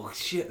 Oh,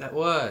 shit, that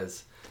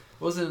was.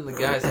 It wasn't in the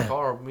guy's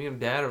car. Me and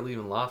Dad are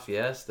leaving La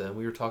Fiesta, and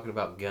we were talking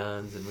about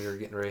guns, and we were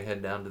getting ready to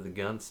head down to the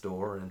gun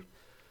store,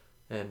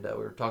 and we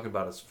were talking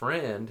about his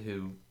friend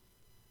who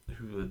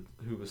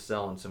was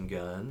selling some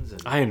guns.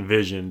 And I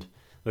envisioned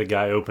the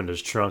guy opened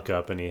his trunk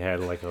up and he had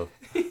like a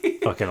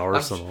fucking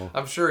arsenal.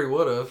 I'm sure he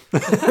would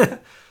have.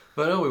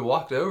 But no, we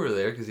walked over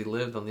there because he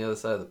lived on the other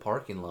side of the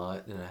parking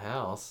lot in a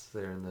house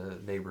there in the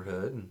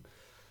neighborhood,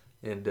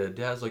 and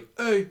Dad's like,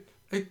 "Hey,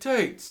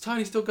 Tate,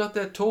 Tiny still got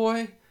that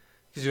toy?"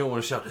 Because you don't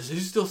want to shout, "Is he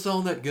still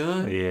selling that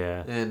gun?"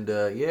 Yeah. And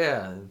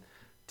and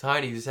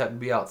Tiny just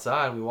happened to be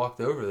outside. And we walked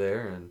over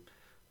there and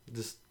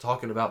just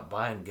talking about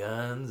buying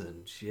guns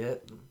and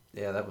shit.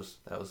 Yeah, that was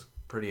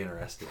pretty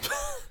interesting.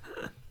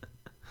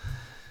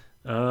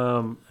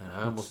 And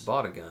I almost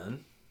bought a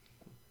gun.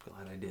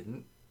 Glad I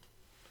didn't.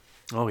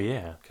 Oh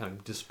yeah. Kind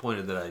of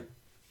disappointed that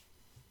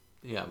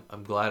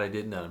I'm glad I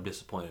didn't, and I'm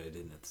disappointed I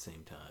didn't at the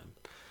same time.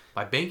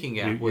 My banking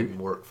app wouldn't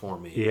work for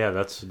me. Yeah,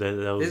 that was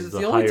It's the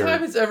the only higher.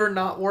 time it's ever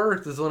not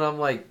worked is when I'm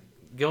like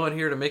going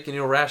here to make an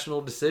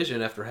irrational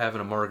decision after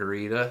having a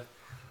margarita.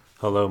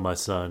 Hello, my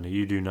son.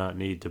 You do not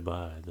need to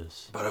buy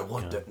this. But I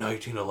want that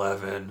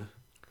 1911.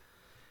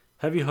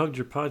 Have you hugged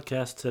your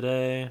podcast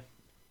today?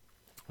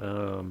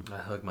 I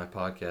hug my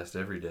podcast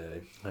every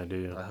day. I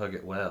do. I hug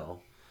it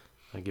well.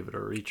 I give it a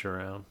reach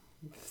around.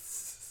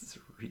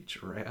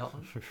 Reach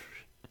around.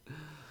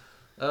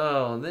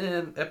 Oh, and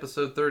then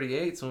episode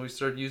 38 is when we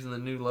started using the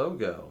new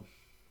logo.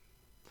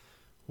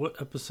 What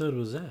episode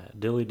was that?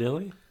 Dilly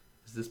Dilly?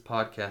 Is this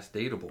podcast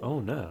dateable? Oh,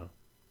 no.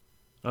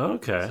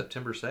 Okay.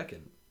 September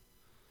 2nd.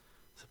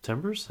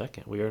 September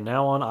 2nd. We are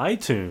now on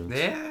iTunes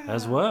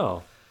as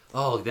well.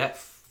 Oh, that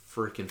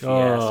freaking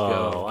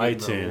fiasco. Oh, Getting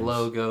iTunes. the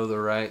logo the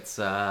right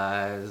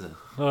size.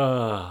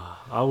 I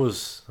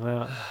was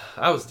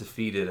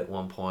defeated at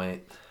one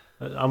point.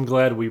 I'm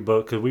glad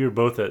because we were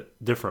both at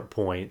different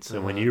points,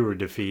 and when you were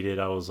defeated,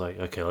 I was like,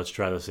 okay, let's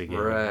try this again.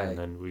 Right. And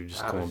then we were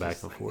just going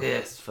back and forth.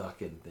 This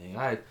fucking thing.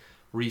 I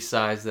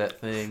resized that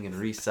thing and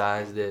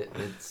resized it.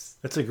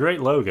 It's a great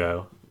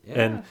logo.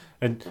 Yeah.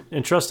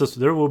 And trust us,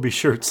 there will be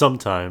shirts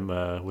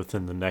sometime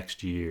within the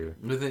next year.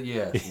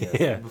 Yes.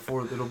 Yeah.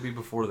 It'll be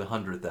before the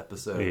 100th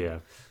episode. Yeah.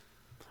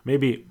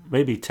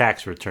 Maybe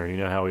tax return. You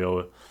know how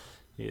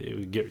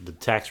we get the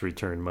tax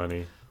return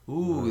money.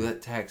 Ooh,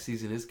 that tax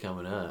season is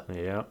coming up.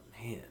 Yeah.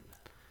 Man,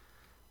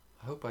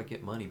 I hope I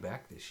get money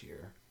back this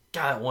year.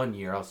 God, that one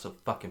year I was so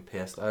fucking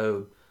pissed. I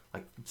owed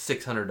like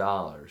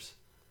 $600.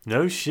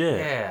 No shit.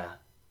 Yeah.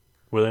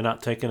 Were they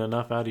not taking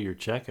enough out of your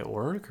check at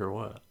work or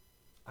what?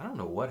 I don't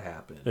know what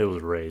happened. It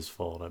was Ray's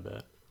fault, I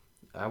bet.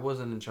 I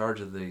wasn't in charge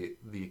of the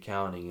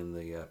accounting and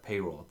the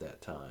payroll at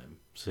that time.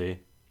 See?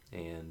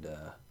 And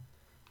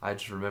I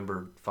just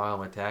remember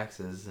filing my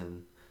taxes,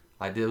 and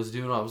I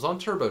was on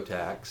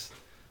TurboTax.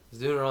 I was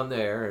doing it on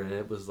there, and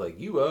it was like,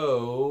 you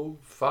owe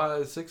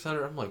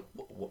 $600. I'm like,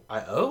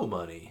 I owe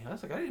money. I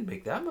was like, I didn't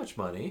make that much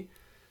money.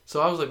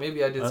 So I was like,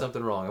 maybe I did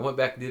something wrong. I went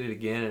back and did it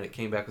again, and it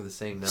came back with the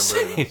same number.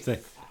 Same thing.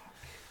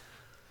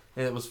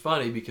 And it was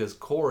funny because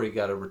Corey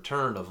got a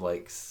return of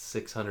like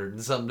 $600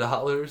 and some,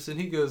 and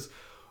he goes,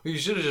 well, you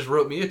should have just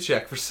wrote me a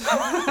check for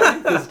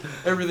something because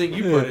everything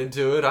you put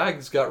into it, I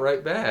just got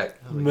right back.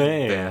 I'm like,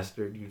 Man. you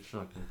bastard, you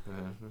fucking...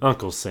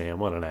 Uncle Sam,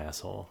 what an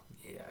asshole.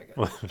 Yeah, I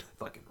got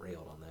fucking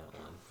railed on that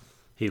one.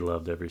 He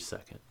loved every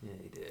second. Yeah,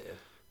 he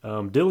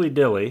did. Dilly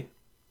Dilly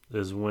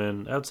is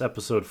that's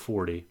episode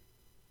 40.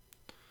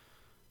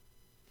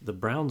 The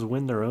Browns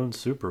win their own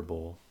Super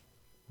Bowl.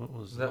 What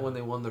was Is that when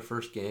they won their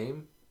first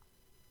game?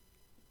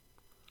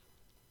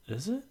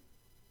 Is it?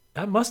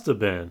 That must have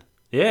been.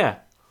 Yeah.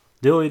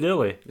 Dilly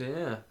Dilly.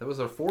 Yeah, that was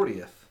our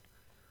 40th.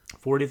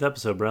 40th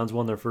episode. Browns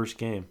won their first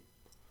game.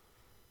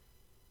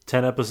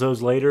 10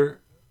 episodes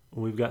later,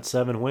 we've got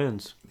 7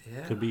 wins.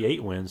 Yeah. Could be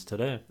 8 wins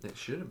today. It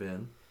should have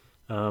been.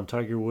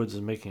 Tiger Woods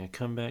is making a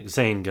comeback.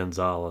 Zane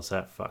Gonzalez,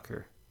 that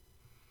fucker.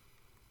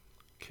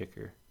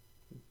 Kicker.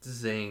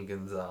 Zane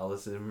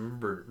Gonzalez.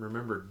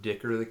 Remember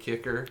Dicker the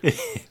kicker?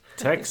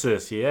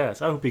 Texas,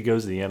 yes. I hope he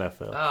goes to the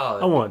NFL. Oh,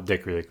 I want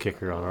Dicker the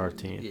kicker on our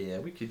team. Yeah,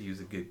 we could use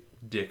a good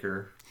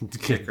Dicker.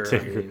 Kicker. I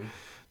mean.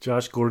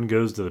 Josh Gordon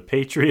goes to the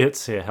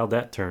Patriots. Yeah, how'd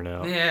that turn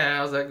out? Yeah,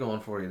 how's that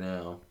going for you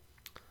now?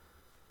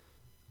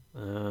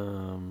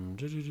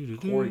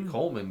 Corey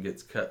Coleman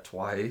gets cut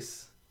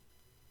twice.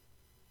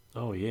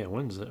 Oh yeah,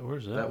 when's that?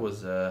 Where's that? That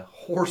was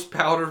horse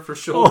powder for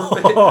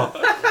shoulder pain.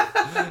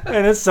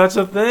 And it's such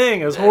a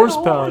thing as horse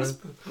powder.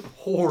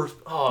 Horse.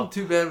 Oh,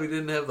 too bad we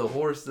didn't have the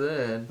horse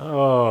then.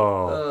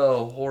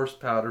 Oh, horse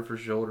powder for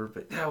shoulder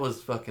pain. That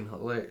was fucking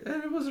hilarious.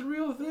 And it was a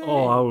real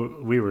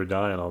thing. We were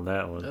dying on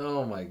that one.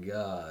 Oh my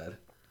god.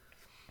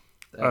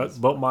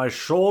 But my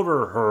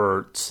shoulder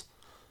hurts.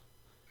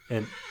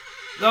 And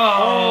the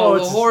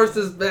horse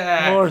is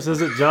back. Horse,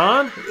 is it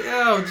John?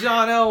 Yeah,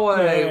 John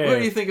Elway. Hey. What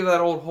do you think of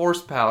that old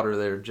horse powder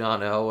there,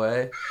 John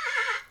Elway?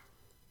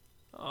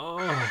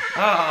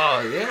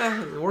 Oh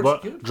yeah, it works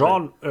But good.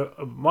 John,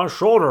 my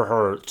shoulder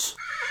hurts.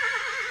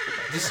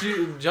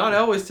 John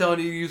Elway's telling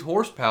you to use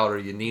horse powder,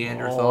 you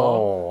Neanderthal.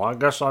 Oh, I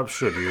guess I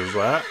should use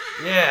that.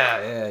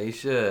 Yeah, you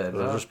should.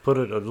 Just put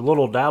it a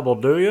little dabble,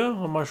 do you,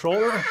 on my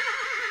shoulder?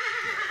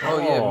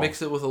 Yeah,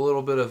 mix it with a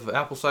little bit of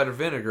apple cider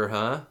vinegar,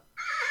 huh?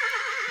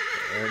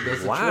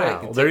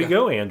 Wow, there you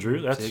go,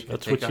 Andrew. That's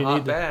what you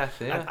need.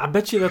 Bath, yeah. I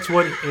bet you that's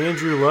what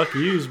Andrew Luck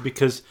used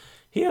because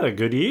he had a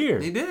good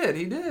year. He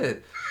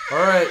did. All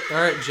right,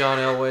 John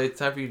Elway. It's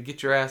time for you to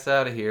get your ass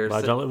out of here.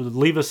 Bye, John.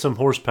 Leave us some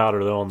horse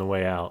powder though on the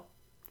way out,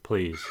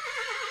 please.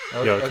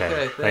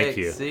 Okay, thank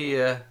you. See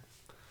ya.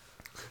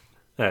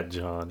 That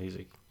John,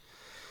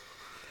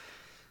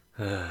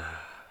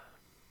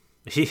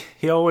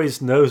 he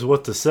always knows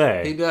what to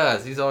say. He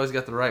does. He's always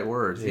got the right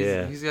words.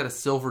 Yeah. He's got a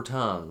silver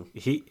tongue.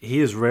 He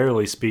is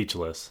rarely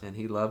speechless. And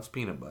he loves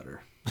peanut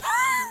butter.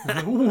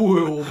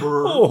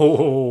 Wilbur.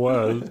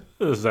 Oh,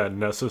 is that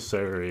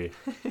necessary?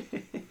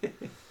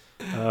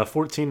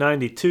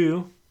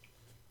 1492.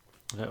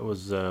 That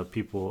was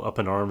people up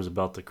in arms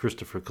about the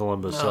Christopher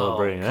Columbus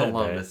celebrating that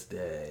Columbus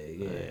Day.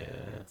 Yeah,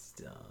 that's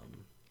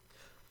dumb.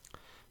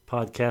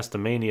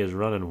 Podcastomania is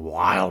running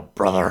wild,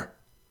 brother.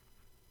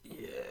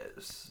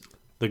 Yes.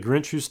 The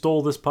Grinch Who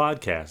Stole This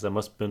Podcast. I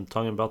must have been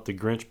talking about the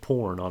Grinch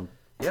porn on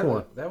Yeah,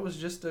 porn. that was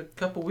just a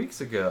couple weeks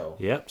ago.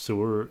 Yep, so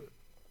we're...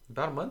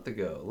 About a month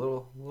ago. A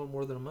little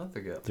more than a month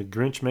ago. The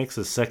Grinch makes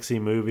a sexy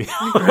movie.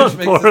 Grinch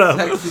makes a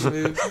sexy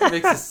move.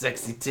 Makes a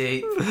sexy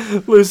tape.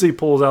 Lucy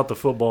pulls out the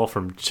football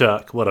from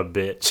Chuck. What a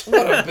bitch.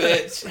 What a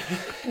bitch.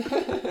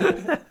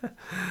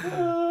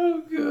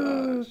 Oh,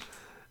 gosh.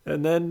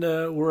 And then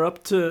we're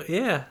up to,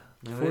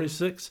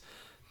 46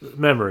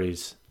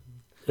 memories.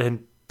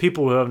 And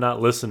people who have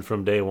not listened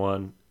from day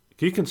one,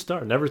 you can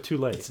start. Never too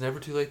late. It's never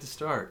too late to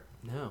start.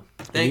 No.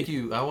 Thank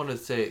you. I want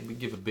to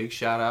give a big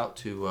shout out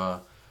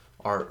to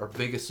our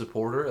biggest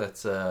supporter.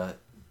 That's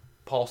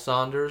Paul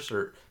Saunders,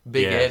 or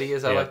Big Eddie,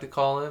 as I like to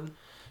call him.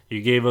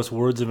 You gave us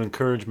words of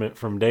encouragement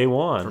from day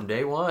one. From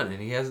day one,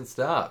 and he hasn't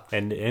stopped.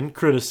 And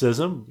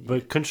criticism,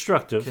 but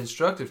constructive.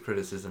 Constructive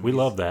criticism. We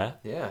love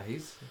that. Yeah,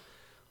 he's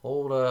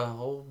old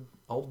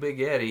Big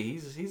Eddie.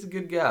 He's a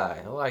good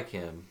guy. I like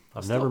him.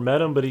 I've never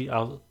met him, but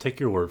I'll take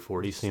your word for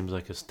it. He seems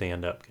like a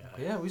stand-up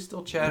guy. Yeah, we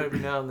still chat every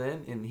now and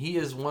then, and he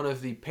is one of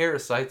the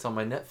parasites on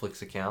my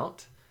Netflix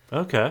account.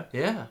 Okay.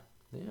 Yeah.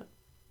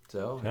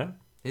 So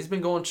he's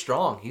been going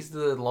strong. He's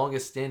the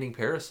longest standing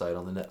parasite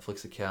on the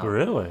Netflix account.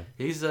 Really?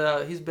 He's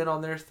been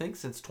on there, I think,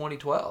 since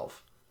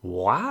 2012.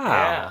 Wow.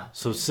 Yeah.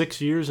 So 6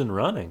 years in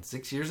running.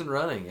 6 years in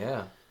running.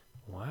 Yeah.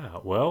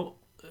 Wow. Well,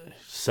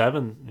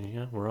 7.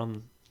 Yeah, we're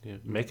on.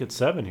 Make it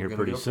 7 here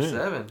pretty soon.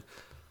 7.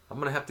 I'm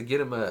gonna have to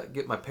get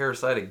my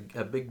parasite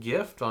a big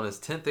gift on his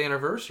 10th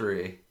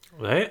anniversary.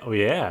 Hey, oh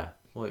yeah.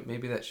 Wait,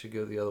 maybe that should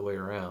go the other way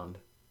around.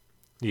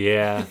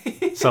 Yeah,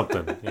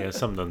 something. Yeah,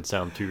 something doesn't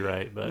sound too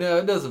right, but No,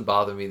 it doesn't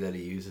bother me that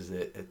he uses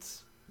it.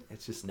 It's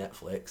just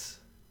Netflix.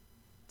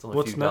 It's only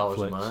a few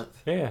dollars a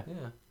month. Yeah.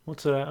 Yeah.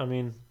 What's that? I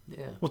mean,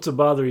 Yeah. what's it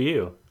bother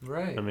you?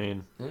 Right. I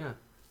mean,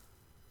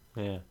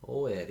 yeah.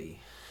 Old Eddie.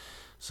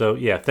 So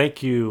yeah,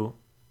 thank you,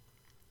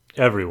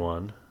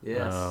 everyone.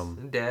 Yes.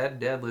 And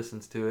Dad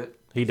listens to it.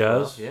 He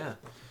does. Well,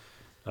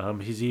 yeah.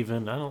 He's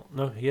even, I don't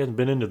know, he hasn't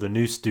been into the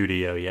new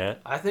studio yet.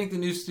 I think the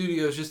new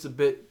studio is just a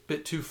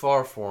bit too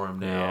far for him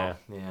now.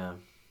 Yeah.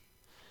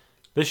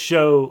 This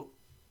show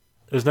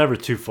is never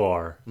too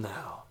far. No.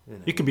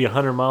 You could be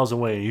 100 miles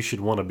away and you should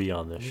want to be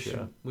on this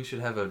show. We should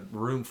have a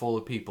room full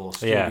of people,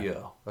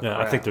 studio. Yeah,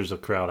 I think there's a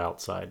crowd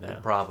outside now.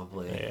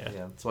 Probably. Yeah.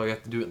 That's why we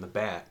have to do it in the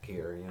back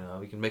here.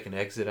 We can make an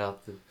exit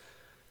out the...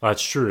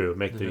 That's true.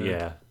 Make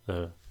the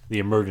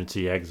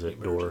emergency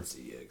exit door.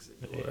 Emergency exit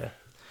door. Yeah.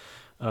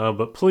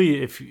 But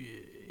please, if you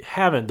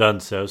haven't done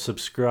so,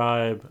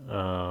 subscribe.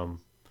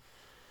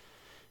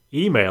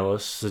 Email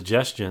us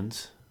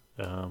suggestions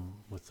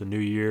with the new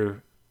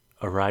year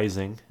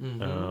arising.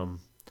 Mm-hmm.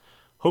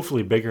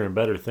 Hopefully bigger and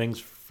better things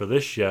for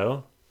this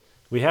show.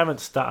 We haven't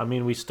stopped. I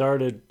mean,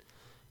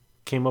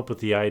 came up with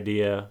the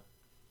idea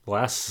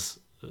last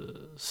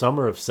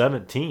summer of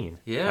 17.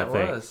 Yeah, it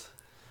was.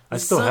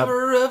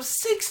 Summer of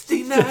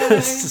 69.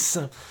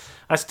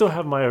 I still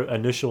have my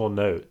initial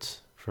notes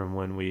from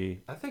when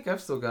I think I've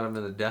still got them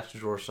in a desk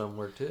drawer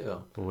somewhere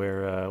too.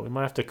 Where we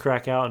might have to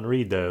crack out and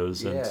read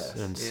those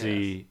and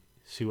see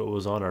what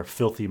was on our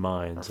filthy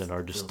minds and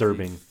our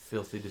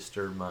filthy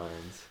disturbed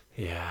minds.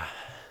 Yeah,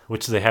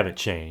 which they haven't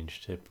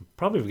changed. They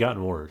probably have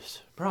gotten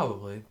worse.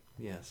 Probably,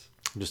 yes.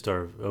 Just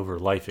our over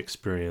life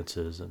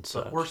experiences and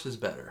such. But worse is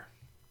better.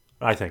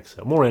 I think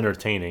so. More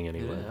entertaining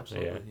anyway. Yeah,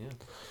 absolutely. Yeah.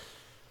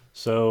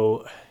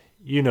 So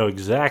you know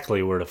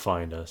exactly where to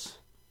find us.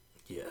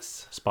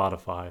 Yes.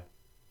 Spotify.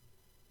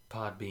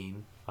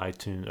 Podbean.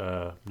 iTunes.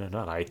 No,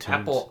 not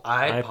iTunes.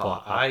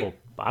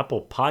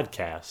 Apple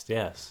Podcast.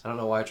 Yes. I don't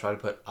know why I try to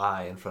put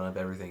I in front of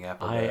everything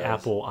Apple does.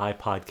 Apple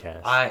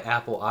iPodcast.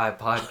 Apple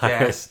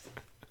iPodcast.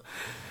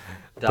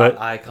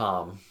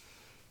 .icom.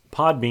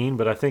 Podbean,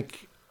 but I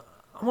think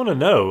I want to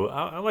know.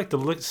 I like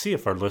to see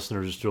if our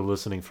listeners are still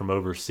listening from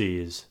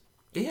overseas.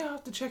 Yeah, I'll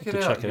have to check it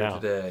out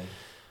today.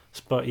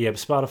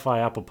 Spotify,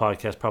 Apple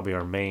Podcast, probably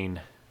our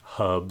main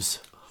hubs.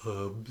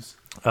 So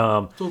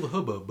the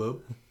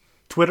hubbub.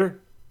 Twitter,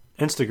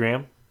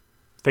 Instagram,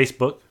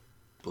 Facebook.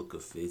 Book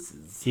of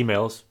Faces.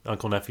 Emails,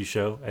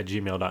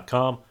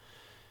 unclenephewshow@gmail.com.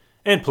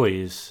 And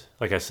please,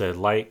 like I said,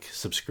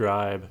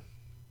 subscribe,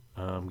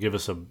 give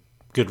us a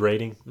good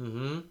rating.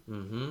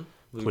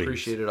 We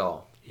appreciate it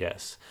all.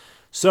 Yes.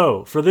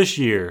 So, for this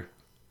year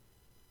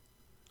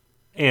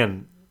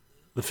and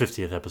the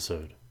 50th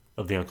episode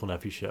of the Uncle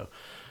Nephew Show,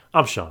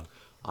 I'm Sean.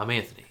 I'm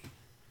Anthony.